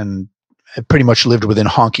York, and I pretty much lived within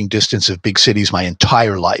honking distance of big cities my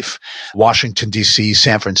entire life. Washington, D.C.,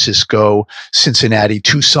 San Francisco, Cincinnati,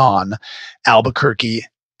 Tucson, Albuquerque.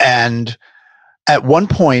 And at one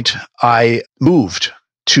point, I moved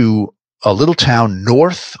to a little town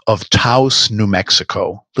north of Taos, New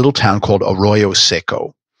Mexico, little town called Arroyo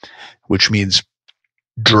Seco, which means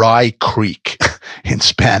dry creek in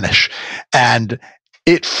Spanish. And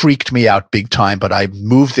it freaked me out big time, but I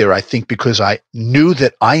moved there, I think, because I knew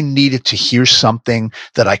that I needed to hear something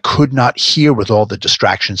that I could not hear with all the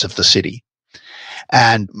distractions of the city.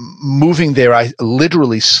 And moving there, I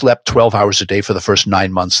literally slept 12 hours a day for the first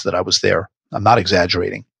 9 months that I was there. I'm not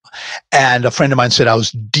exaggerating. And a friend of mine said I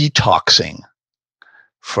was detoxing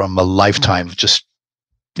from a lifetime of just,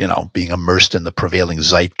 being immersed in the prevailing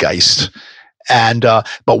zeitgeist. And,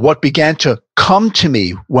 but what began to come to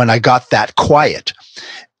me when I got that quiet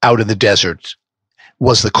out in the desert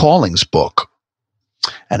was the Callings book.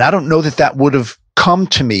 And I don't know that would have come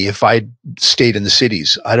to me if I'd stayed in the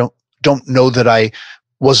cities. I don't know that I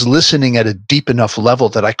was listening at a deep enough level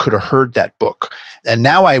that I could have heard that book. And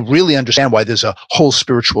now I really understand why there's a whole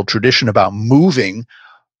spiritual tradition about moving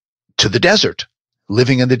to the desert,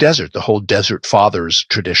 living in the desert, the whole Desert Fathers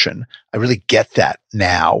tradition. I really get that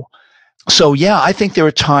now. So yeah, I think there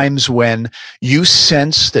are times when you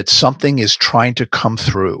sense that something is trying to come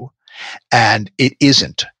through and it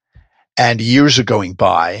isn't. And years are going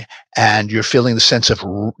by and you're feeling the sense of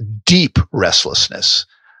deep restlessness,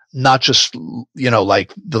 not just,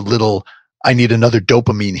 like the little, I need another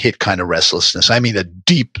dopamine hit kind of restlessness. I mean, a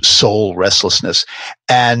deep soul restlessness.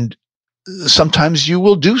 And sometimes you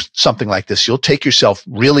will do something like this. You'll take yourself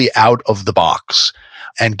really out of the box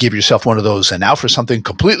and give yourself one of those, and now for something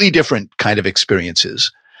completely different kind of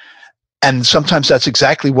experiences. And sometimes that's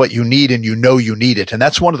exactly what you need, and you need it. And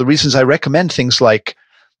that's one of the reasons I recommend things like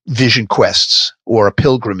Vision Quests or a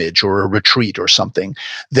pilgrimage or a retreat or something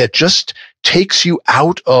that just takes you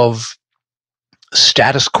out of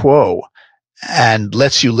status quo and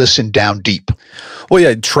lets you listen down deep. Well,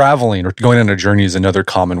 yeah, traveling or going on a journey is another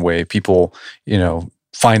common way people,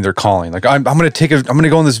 find their calling. Like I'm going to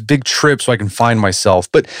go on this big trip so I can find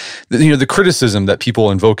myself. But the criticism that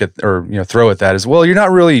people invoke at or throw at that is, well, you're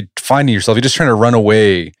not really finding yourself. You're just trying to run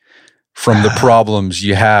away from the problems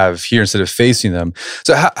you have here instead of facing them.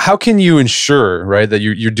 So how can you ensure, right, that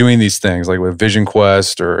you're doing these things like with Vision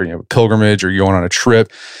Quest or pilgrimage or going on a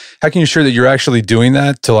trip? How can you ensure that you're actually doing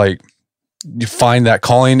that to you find that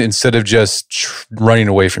calling instead of just running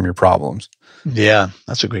away from your problems? Yeah,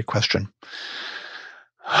 that's a great question.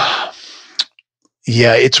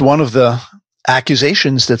 Yeah, it's one of the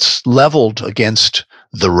accusations that's leveled against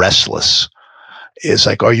the restless. Is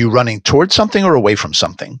like, are you running towards something or away from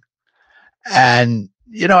something? And,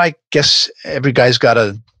 I guess every guy's got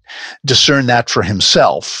to discern that for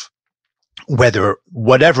himself, whether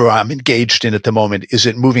whatever I'm engaged in at the moment, is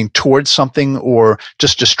it moving towards something or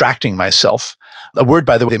just distracting myself? A word,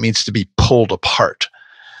 by the way, that means to be pulled apart.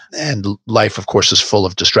 And life, of course, is full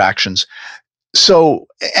of distractions. So,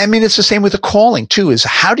 it's the same with the calling too, is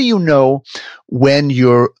how do you know when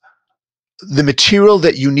the material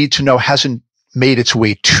that you need to know hasn't made its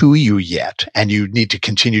way to you yet, and you need to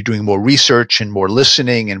continue doing more research and more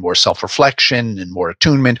listening and more self-reflection and more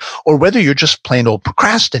attunement, or whether you're just plain old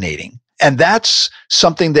procrastinating. And that's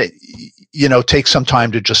something that, takes some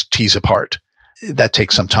time to just tease apart. That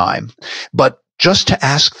takes some time. But just to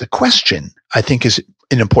ask the question, I think is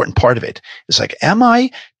an important part of it. It's like, am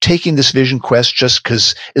I taking this Vision Quest just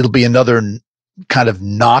because it'll be another kind of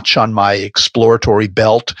notch on my exploratory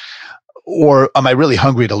belt? Or am I really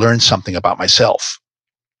hungry to learn something about myself?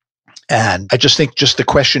 And I just think just the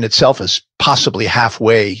question itself is possibly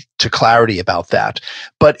halfway to clarity about that.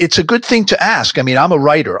 But it's a good thing to ask. I'm a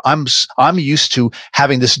writer. I'm used to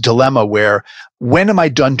having this dilemma where when am I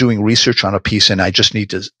done doing research on a piece and I just need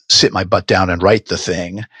to sit my butt down and write the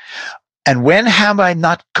thing? And when have I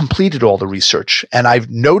not completed all the research? And I've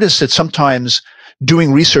noticed that sometimes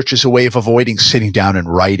doing research is a way of avoiding sitting down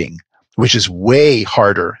and writing, which is way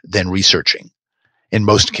harder than researching in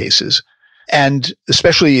most cases. And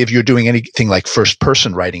especially if you're doing anything like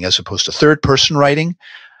first-person writing as opposed to third-person writing,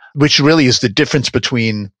 which really is the difference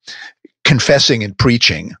between confessing and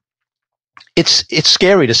preaching. It's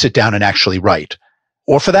scary to sit down and actually write,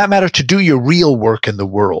 or for that matter, to do your real work in the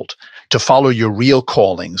world, to follow your real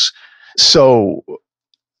callings. So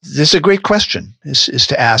this is a great question, is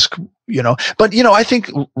to ask, But, I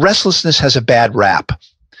think restlessness has a bad rap.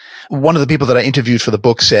 One of the people that I interviewed for the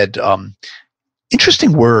book said,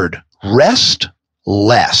 interesting word, rest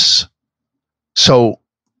less. So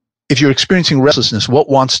if you're experiencing restlessness, what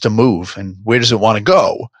wants to move and where does it want to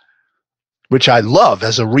go? Which I love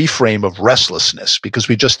as a reframe of restlessness, because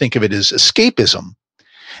we just think of it as escapism.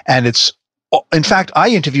 And in fact, I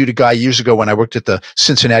interviewed a guy years ago when I worked at the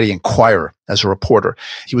Cincinnati Enquirer as a reporter.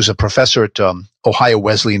 He was a professor at Ohio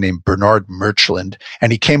Wesleyan named Bernard Murchland,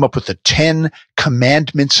 and he came up with the 10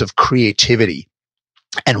 commandments of creativity.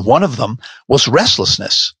 And one of them was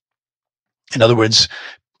restlessness. In other words,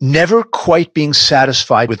 never quite being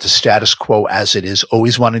satisfied with the status quo as it is,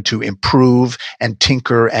 always wanting to improve and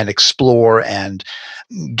tinker and explore and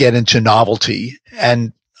get into novelty.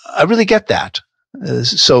 And I really get that.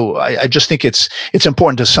 So I just think it's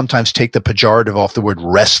important to sometimes take the pejorative off the word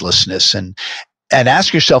restlessness and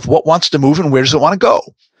ask yourself what wants to move and where does it want to go?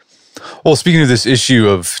 Well, speaking of this issue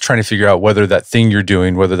of trying to figure out whether that thing you're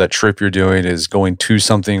doing, whether that trip you're doing is going to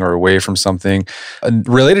something or away from something, a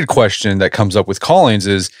related question that comes up with callings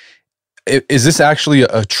is this actually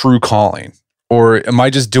a true calling? Or am I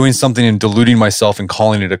just doing something and deluding myself and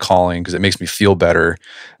calling it a calling because it makes me feel better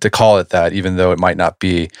to call it that, even though it might not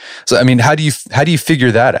be? So, how do you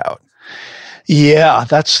figure that out? Yeah,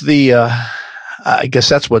 that's I guess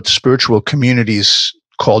that's what spiritual communities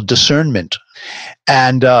call discernment.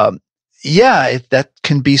 And that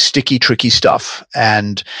can be sticky, tricky stuff,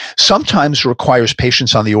 and sometimes requires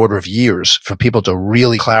patience on the order of years for people to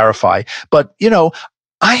really clarify. But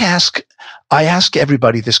I ask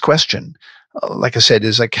everybody this question. Like I said,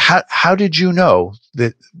 is like, how did you know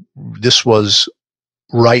that this was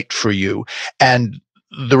right for you? And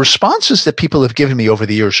the responses that people have given me over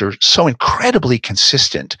the years are so incredibly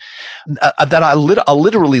consistent that I'll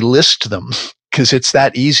literally list them because it's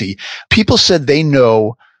that easy. People said they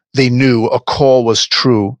knew a call was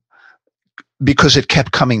true because it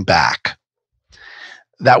kept coming back.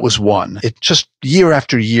 That was one. It just year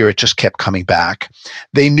after year, it just kept coming back.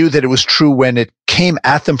 They knew that it was true when it came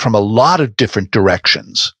at them from a lot of different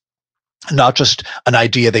directions. Not just an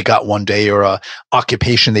idea they got one day or a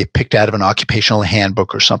occupation they picked out of an occupational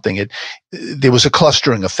handbook or something. There was a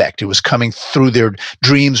clustering effect. It was coming through their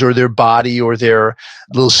dreams or their body or their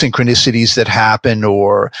little synchronicities that happen,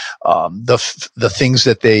 or the things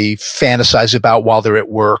that they fantasize about while they're at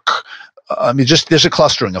work. There's a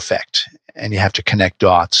clustering effect, and you have to connect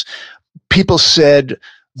dots. People said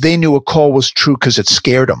they knew a call was true because it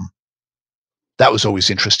scared them. That was always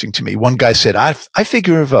interesting to me. One guy said, I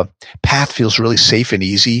figure if a path feels really safe and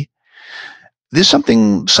easy, there's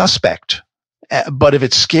something suspect. But if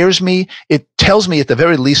it scares me, it tells me at the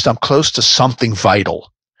very least I'm close to something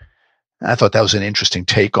vital. I thought that was an interesting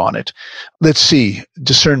take on it. Let's see.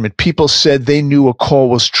 Discernment. People said they knew a call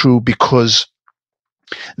was true because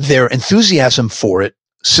their enthusiasm for it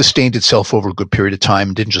sustained itself over a good period of time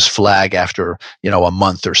and didn't just flag after, a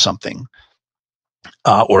month or something.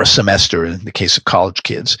 Or a semester in the case of college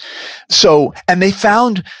kids. So, and they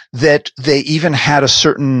found that they even had a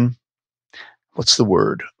certain,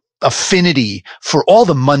 affinity for all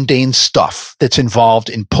the mundane stuff that's involved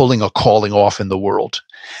in pulling a calling off in the world.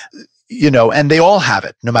 And they all have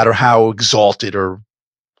it, no matter how exalted or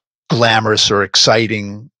glamorous or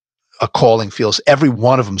exciting a calling feels. Every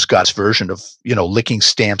one of them's got its version of, licking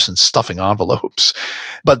stamps and stuffing envelopes.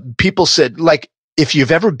 But people said, like, if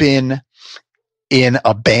you've ever been in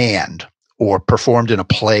a band or performed in a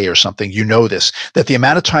play or something, that the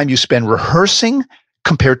amount of time you spend rehearsing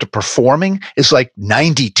compared to performing is like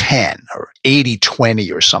 90-10 or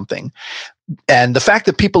 80-20 or something. And the fact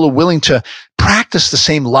that people are willing to practice the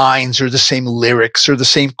same lines or the same lyrics or the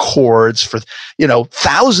same chords for,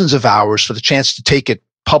 thousands of hours for the chance to take it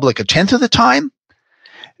public a tenth of the time,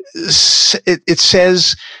 it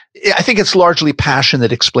says, I think it's largely passion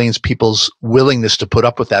that explains people's willingness to put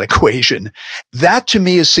up with that equation. That to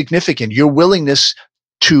me is significant. Your willingness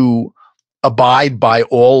to abide by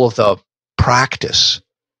all of the practice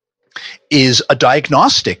is a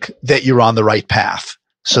diagnostic that you're on the right path.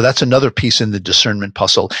 So that's another piece in the discernment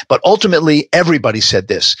puzzle. But ultimately, everybody said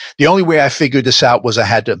this. The only way I figured this out was I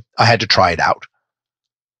had to try it out.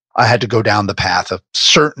 I had to go down the path a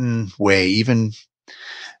certain way, even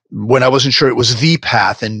when I wasn't sure it was the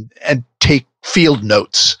path, and take field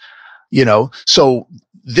notes, So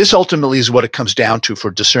this ultimately is what it comes down to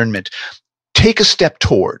for discernment. Take a step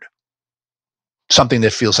toward something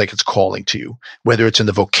that feels like it's calling to you, whether it's in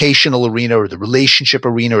the vocational arena or the relationship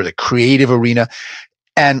arena or the creative arena,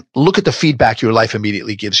 and look at the feedback your life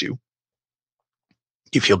immediately gives you.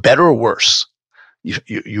 You feel better or worse?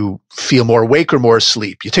 You feel more awake or more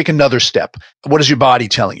asleep. You take another step. What is your body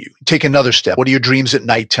telling you? Take another step. What are your dreams at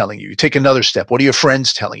night telling you? You take another step. What are your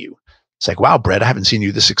friends telling you? It's like, wow, Brett, I haven't seen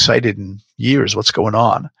you this excited in years. What's going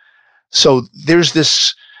on? So there's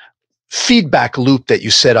this feedback loop that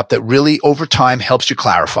you set up that really over time helps you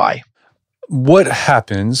clarify. What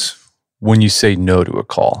happens when you say no to a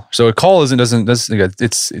call? So a call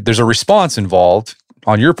there's a response involved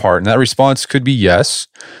on your part, and that response could be yes,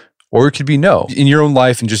 or it could be no. In your own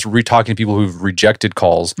life and just talking to people who've rejected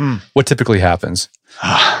calls, what typically happens?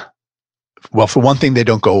 Well, for one thing, they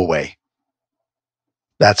don't go away.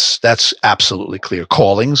 That's absolutely clear.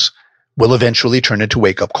 Callings will eventually turn into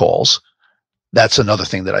wake-up calls. That's another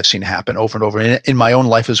thing that I've seen happen over and over in my own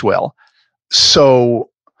life as well. So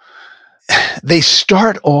they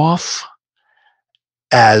start off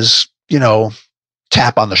as,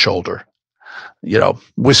 tap on the shoulder,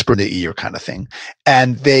 whisper in the ear kind of thing.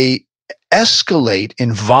 And they escalate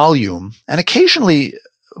in volume and occasionally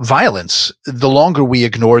violence the longer we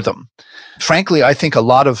ignore them. Frankly, I think a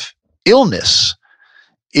lot of illness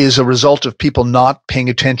is a result of people not paying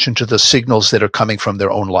attention to the signals that are coming from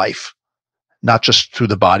their own life, not just through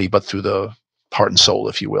the body, but through the heart and soul,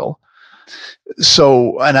 if you will.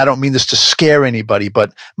 So, and I don't mean this to scare anybody,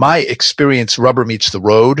 but my experience, rubber meets the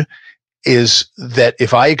road, is that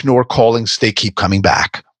if I ignore callings, they keep coming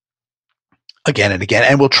back again and again,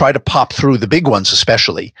 and we'll try to pop through the big ones,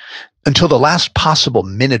 especially until the last possible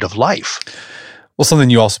minute of life. Well,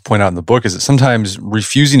 something you also point out in the book is that sometimes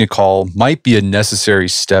refusing a call might be a necessary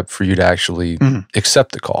step for you to actually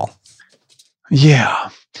accept the call. Yeah.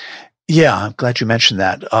 Yeah, I'm glad you mentioned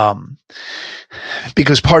that.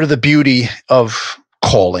 Because part of the beauty of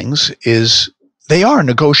callings is they are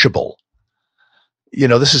negotiable.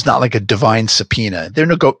 This is not like a divine subpoena. They're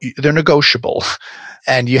negotiable,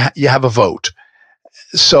 and you have a vote.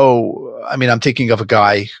 So, I'm thinking of a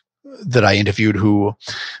guy that I interviewed who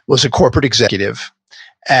was a corporate executive,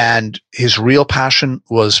 and his real passion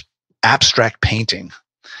was abstract painting.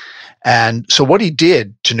 And so what he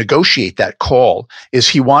did to negotiate that call is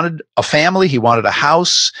he wanted a family, he wanted a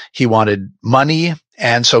house, he wanted money,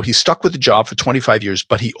 And so he stuck with the job for 25 years,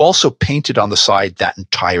 but he also painted on the side that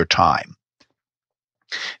entire time.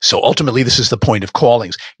 So ultimately, this is the point of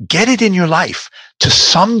callings. Get it in your life to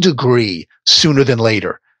some degree sooner than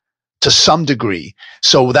later, to some degree.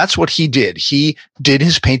 So that's what he did. He did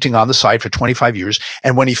his painting on the side for 25 years.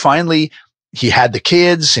 And when he had the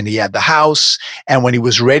kids and he had the house, and when he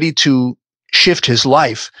was ready to shift his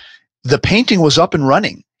life, the painting was up and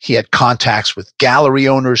running. He had contacts with gallery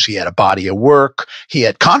owners. He had a body of work. He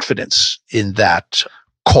had confidence in that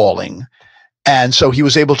calling. And so he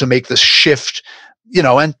was able to make this shift,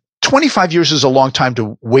 and 25 years is a long time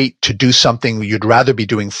to wait to do something you'd rather be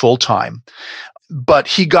doing full time. But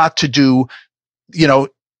he got to do,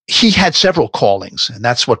 he had several callings, and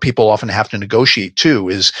that's what people often have to negotiate too,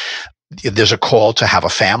 is there's a call to have a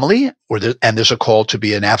family and there's a call to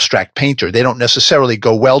be an abstract painter. They don't necessarily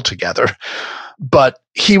go well together, but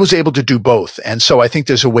he was able to do both. And so I think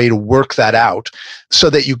there's a way to work that out so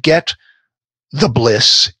that you get the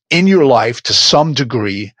bliss in your life to some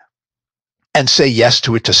degree and say yes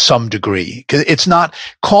to it to some degree. Because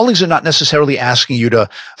callings are not necessarily asking you to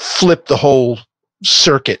flip the whole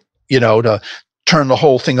circuit, to turn the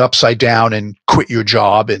whole thing upside down and quit your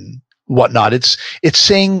job and whatnot. It's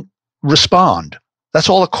saying respond. That's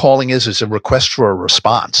all a calling is a request for a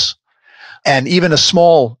response. And even a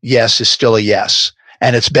small yes is still a yes.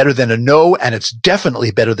 And it's better than a no, and it's definitely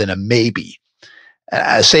better than a maybe. And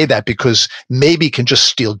I say that because maybe can just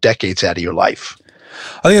steal decades out of your life.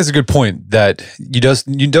 I think that's a good point, that you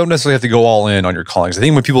don't necessarily have to go all in on your callings. I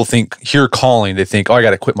think when people hear calling, they think, I got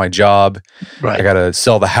to quit my job. Right. I got to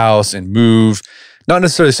sell the house and move. Not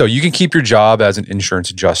necessarily so. You can keep your job as an insurance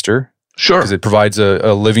adjuster. Sure. Because it provides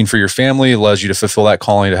a living for your family, allows you to fulfill that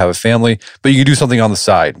calling to have a family, but you can do something on the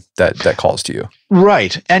side that calls to you.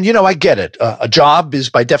 Right. And, I get it. A job is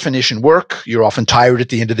by definition work. You're often tired at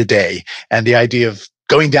the end of the day. And the idea of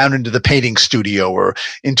going down into the painting studio or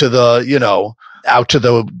into the, out to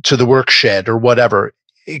the work shed or whatever,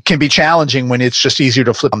 it can be challenging when it's just easier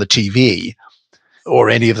to flip on the TV or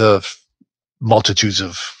any of the multitudes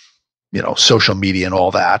of, social media and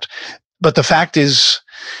all that. But the fact is,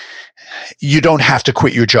 you don't have to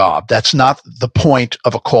quit your job. That's not the point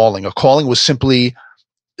of a calling. A calling was simply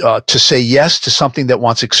to say yes to something that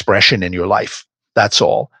wants expression in your life. That's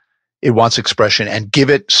all. It wants expression, and give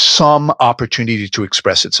it some opportunity to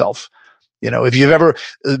express itself. If you've ever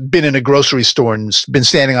been in a grocery store and been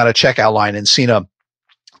standing on a checkout line and seen a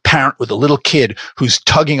parent with a little kid who's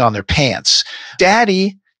tugging on their pants,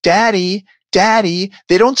 Daddy, Daddy, Daddy,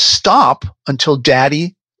 they don't stop until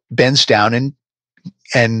Daddy bends down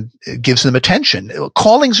and gives them attention.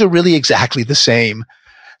 Callings are really exactly the same.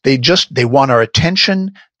 They want our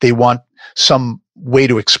attention. They want some way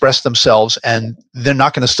to express themselves, and they're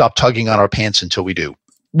not going to stop tugging on our pants until we do.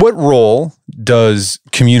 What role does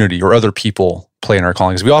community or other people play in our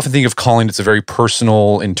callings? We often think of calling, it's a very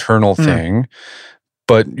personal, internal thing,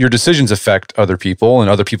 but your decisions affect other people, and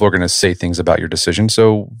other people are going to say things about your decision.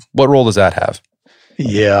 So what role does that have?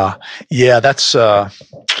 Yeah, that's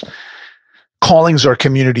callings are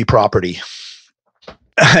community property.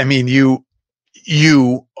 I mean,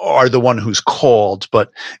 you are the one who's called,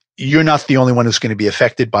 but you're not the only one who's going to be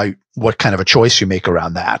affected by what kind of a choice you make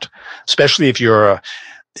around that, especially if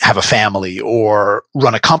have a family or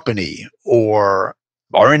run a company or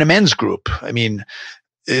are in a men's group. I mean,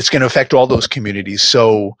 it's going to affect all those communities.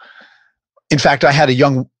 So, in fact, I had a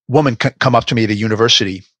young woman come up to me at a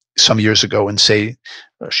university some years ago and say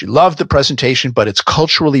she loved the presentation, but it's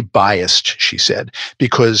culturally biased, she said,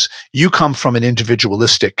 because you come from an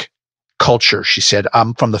individualistic culture. She said,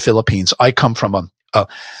 I'm from the Philippines. I come from a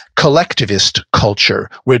collectivist culture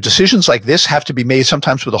where decisions like this have to be made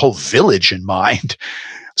sometimes with a whole village in mind.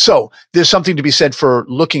 So there's something to be said for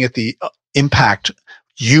looking at the impact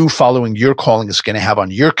you following your calling is going to have on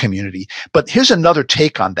your community. But here's another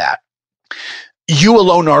take on that. You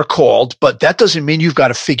alone are called, but that doesn't mean you've got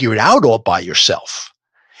to figure it out all by yourself.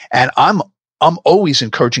 And I'm always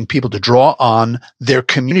encouraging people to draw on their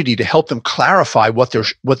community to help them clarify what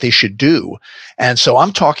they should do. And so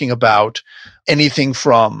I'm talking about anything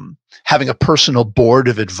from having a personal board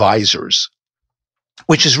of advisors,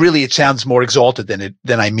 which is really, it sounds more exalted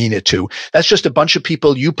than I mean it to. That's just a bunch of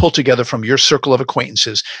people you pull together from your circle of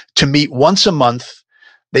acquaintances to meet once a month.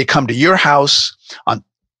 They come to your house on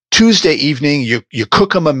Tuesday evening, you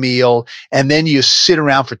cook them a meal, and then you sit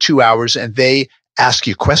around for 2 hours and they ask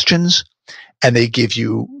you questions and they give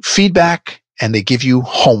you feedback and they give you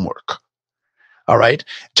homework. All right.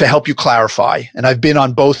 To help you clarify. And I've been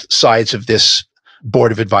on both sides of this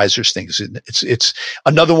board of advisors things. It's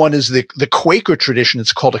another one is the Quaker tradition.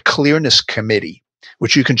 It's called a clearness committee.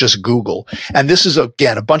 which you can just Google. And this is,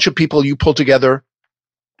 again, a bunch of people you pull together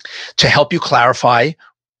to help you clarify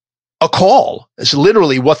a call. It's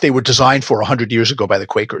literally what they were designed for 100 years ago by the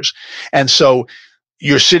Quakers. And so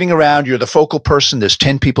you're sitting around, you're the focal person, there's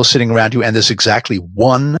 10 people sitting around you, and there's exactly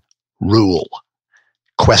one rule: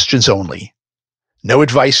 questions only. No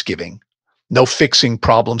advice giving, no fixing,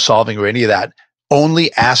 problem solving, or any of that.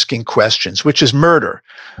 Only asking questions, which is murder,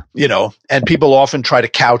 and people often try to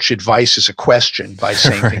couch advice as a question by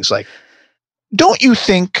saying things like, don't you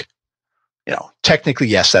think, technically,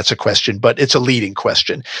 yes, that's a question, but it's a leading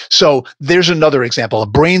question. So there's another example. A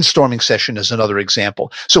brainstorming session is another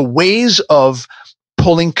example. So ways of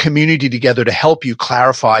pulling community together to help you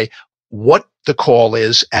clarify what the call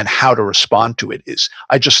is and how to respond to it is.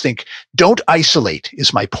 I just think, don't isolate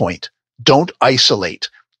is my point. Don't isolate.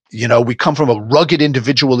 We come from a rugged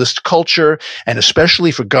individualist culture, and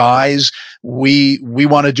especially for guys, we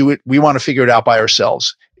want to do it. We want to figure it out by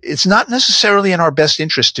ourselves. It's not necessarily in our best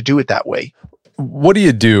interest to do it that way. What do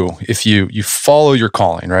you do if you follow your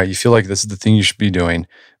calling, right? You feel like this is the thing you should be doing,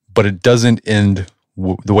 but it doesn't end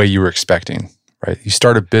the way you were expecting, right? You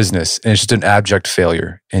start a business and it's just an abject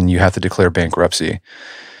failure and you have to declare bankruptcy.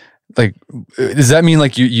 Like, does that mean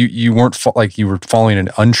like you weren't like you were following an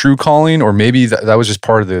untrue calling, or maybe that was just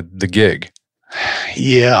part of the gig?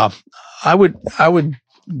 Yeah, I would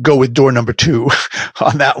go with door number 2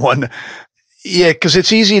 on that one. Yeah, because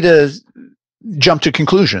it's easy to jump to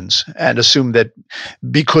conclusions and assume that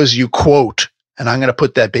because you quote, and I'm going to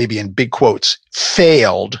put that baby in big quotes,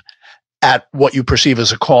 failed at what you perceive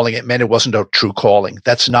as a calling, it meant it wasn't a true calling.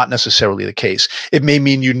 That's not necessarily the case. It may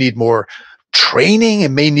mean you need more training.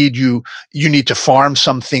 It may need you need to farm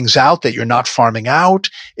some things out that you're not farming out.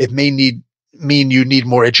 It may mean you need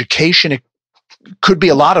more education. It could be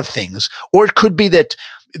a lot of things, or it could be that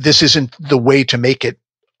this isn't the way to make it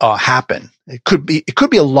happen. It could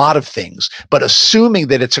be a lot of things, but assuming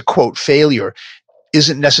that it's a quote failure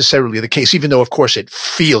isn't necessarily the case, even though of course it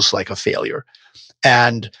feels like a failure.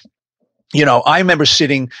 And I remember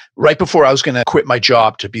sitting right before I was going to quit my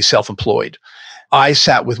job to be self-employed. I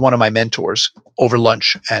sat with one of my mentors over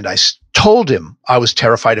lunch and I told him I was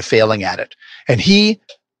terrified of failing at it. And I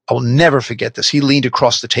will never forget this. He leaned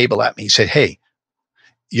across the table at me. He said, "Hey,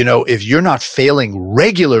 if you're not failing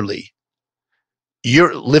regularly,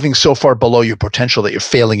 you're living so far below your potential that you're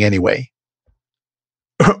failing anyway."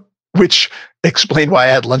 Which explained why I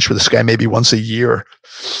had lunch with this guy maybe once a year.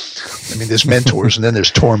 I mean, there's mentors and then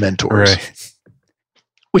there's tormentors. Right.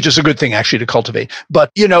 Which is a good thing actually to cultivate. But,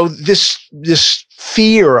 this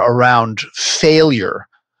fear around failure.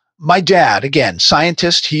 My dad, again,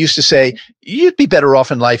 scientist, he used to say, you'd be better off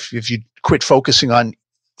in life if you quit focusing on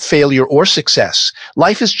failure or success.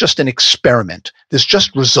 Life is just an experiment. There's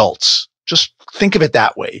just results. Just think of it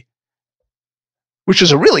that way, which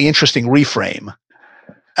is a really interesting reframe.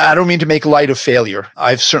 I don't mean to make light of failure.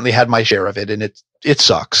 I've certainly had my share of it, and it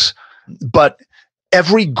sucks. But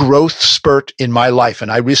every growth spurt in my life, and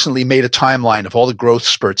I recently made a timeline of all the growth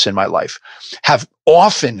spurts in my life, have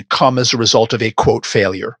often come as a result of a quote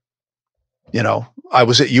failure. I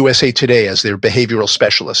was at USA Today as their behavioral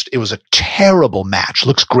specialist. It was a terrible match.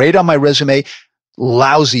 Looks great on my resume,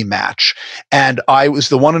 lousy match. And I was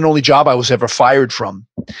the one and only job I was ever fired from.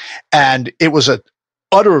 And it was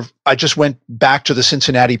I just went back to the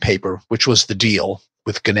Cincinnati paper, which was the deal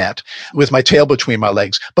with Gannett, with my tail between my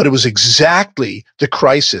legs. But it was exactly the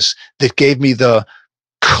crisis that gave me the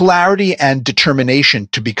clarity and determination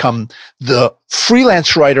to become the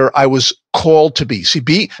freelance writer I was called to be. See,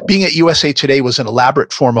 being at USA Today was an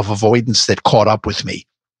elaborate form of avoidance that caught up with me.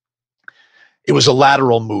 It was a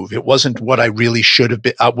lateral move. It wasn't what I really should have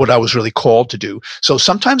been, what I was really called to do. So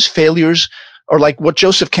sometimes failures are like what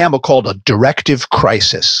Joseph Campbell called a directive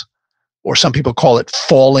crisis, or some people call it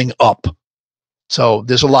falling up. So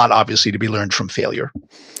there's a lot, obviously, to be learned from failure.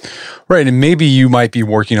 Right. And maybe you might be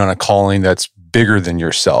working on a calling that's bigger than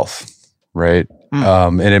yourself, right?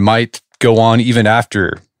 And it might go on even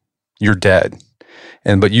after you're dead.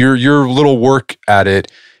 But your little work at it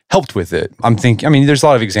helped with it. There's a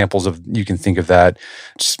lot of examples of, you can think of that,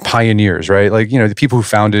 just pioneers, right? Like, the people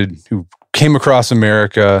who came across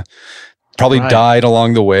America probably died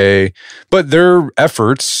along the way, but their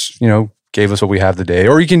efforts, gave us what we have today.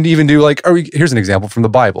 Or you can even do here's an example from the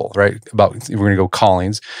Bible, right? About, we're going to go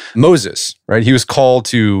callings. Moses, right? He was called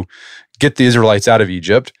to get the Israelites out of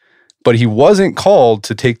Egypt, but he wasn't called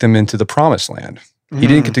to take them into the promised land. He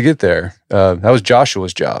didn't get to get there. That was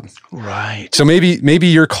Joshua's job. Right. So maybe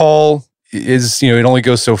your call is, it only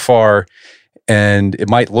goes so far, and it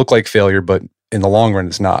might look like failure, but in the long run,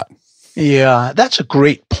 it's not. Yeah, that's a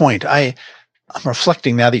great point. I'm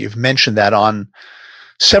reflecting now that you've mentioned that on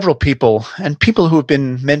several people and people who have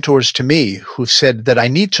been mentors to me who've said that I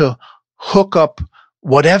need to hook up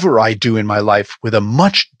whatever I do in my life with a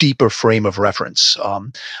much deeper frame of reference,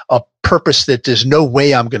 a purpose that there's no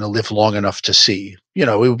way I'm going to live long enough to see. It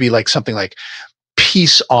would be like something like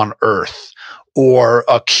peace on earth or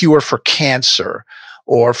a cure for cancer,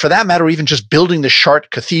 or for that matter, even just building the Chartres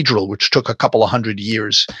Cathedral, which took a couple of 100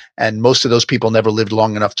 years, and most of those people never lived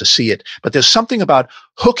long enough to see it. But there's something about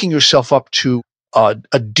hooking yourself up to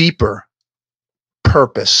a deeper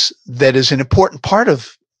purpose that is an important part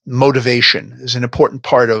of motivation, is an important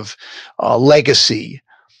part of legacy.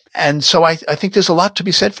 And so I think there's a lot to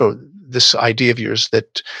be said for this idea of yours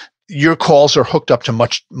that your calls are hooked up to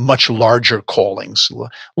much, much larger callings,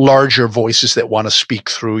 larger voices that want to speak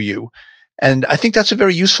through you. And I think that's a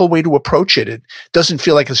very useful way to approach it. It doesn't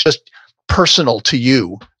feel like it's just personal to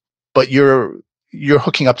you, but you're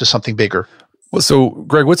hooking up to something bigger. Well, so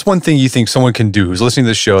Greg, what's one thing you think someone can do who's listening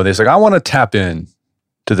to this show and they're like, I want to tap in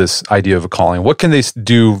to this idea of a calling? What can they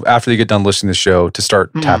do after they get done listening to the show to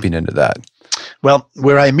start tapping into that? Well,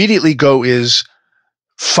 where I immediately go is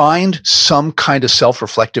find some kind of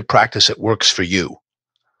self-reflective practice that works for you.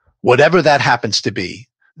 Whatever that happens to be,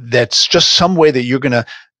 that's just some way that you're going to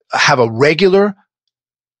have a regular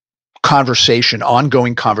conversation,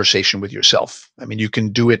 ongoing conversation with yourself. I mean, you can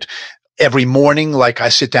do it every morning, like I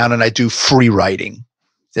sit down and I do free writing.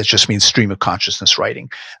 That just means stream of consciousness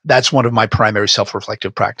writing. That's one of my primary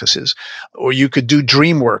self-reflective practices. Or you could do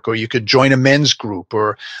dream work, or you could join a men's group,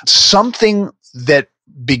 or something that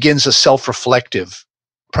begins a self-reflective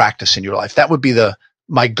practice in your life. That would be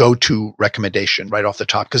my go-to recommendation right off the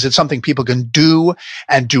top, because it's something people can do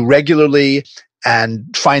and do regularly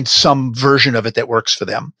and find some version of it that works for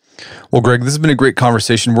them. Well, Greg, this has been a great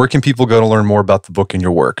conversation. Where can people go to learn more about the book and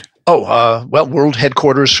your work? Well, world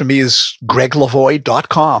headquarters for me is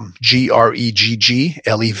GregLevoy.com,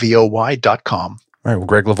 GregGlevoy.com. All right. Well,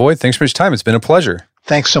 Greg Levoy, thanks for your time. It's been a pleasure.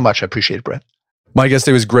 Thanks so much. I appreciate it, Brett. My guest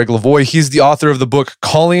today was Greg Levoy. He's the author of the book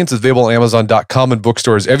Callings. It's available on Amazon.com and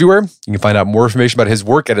bookstores everywhere. You can find out more information about his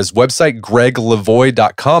work at his website,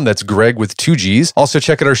 GregLevoy.com. That's Greg with 2 G's. Also,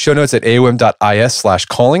 check out our show notes at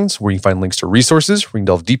aom.is/callings, where you can find links to resources where you can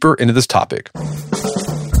delve deeper into this topic.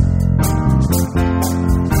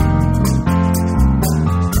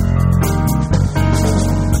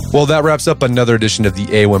 Well, that wraps up another edition of the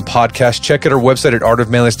AOM podcast. Check out our website at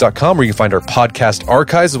artofmanliness.com, where you can find our podcast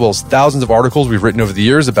archives, as well as thousands of articles we've written over the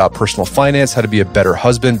years about personal finance, how to be a better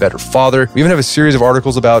husband, better father. We even have a series of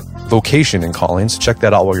articles about vocation and calling, so check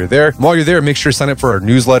that out while you're there. And while you're there, make sure to sign up for our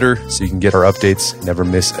newsletter so you can get our updates and never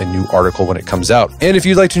miss a new article when it comes out. And if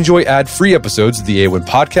you'd like to enjoy ad-free episodes of the AOM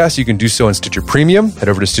podcast, you can do so in Stitcher Premium. Head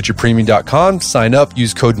over to StitcherPremium.com, sign up,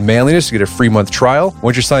 use code manliness to get a free month trial.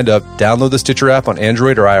 Once you're signed up, download the Stitcher app on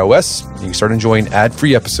Android or iOS. And you can start enjoying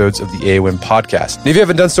ad-free episodes of the AOM podcast. And if you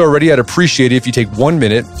haven't done so already, I'd appreciate it if you take 1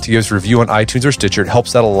 minute to give us a review on iTunes or Stitcher. It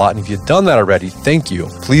helps out a lot. And if you've done that already, thank you.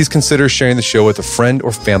 Please consider sharing the show with a friend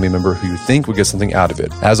or family member who you think would get something out of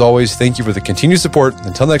it. As always, thank you for the continued support.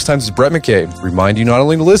 Until next time, this is Brett McKay, reminding you not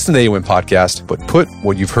only to listen to the AOM podcast, but put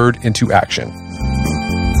what you've heard into action.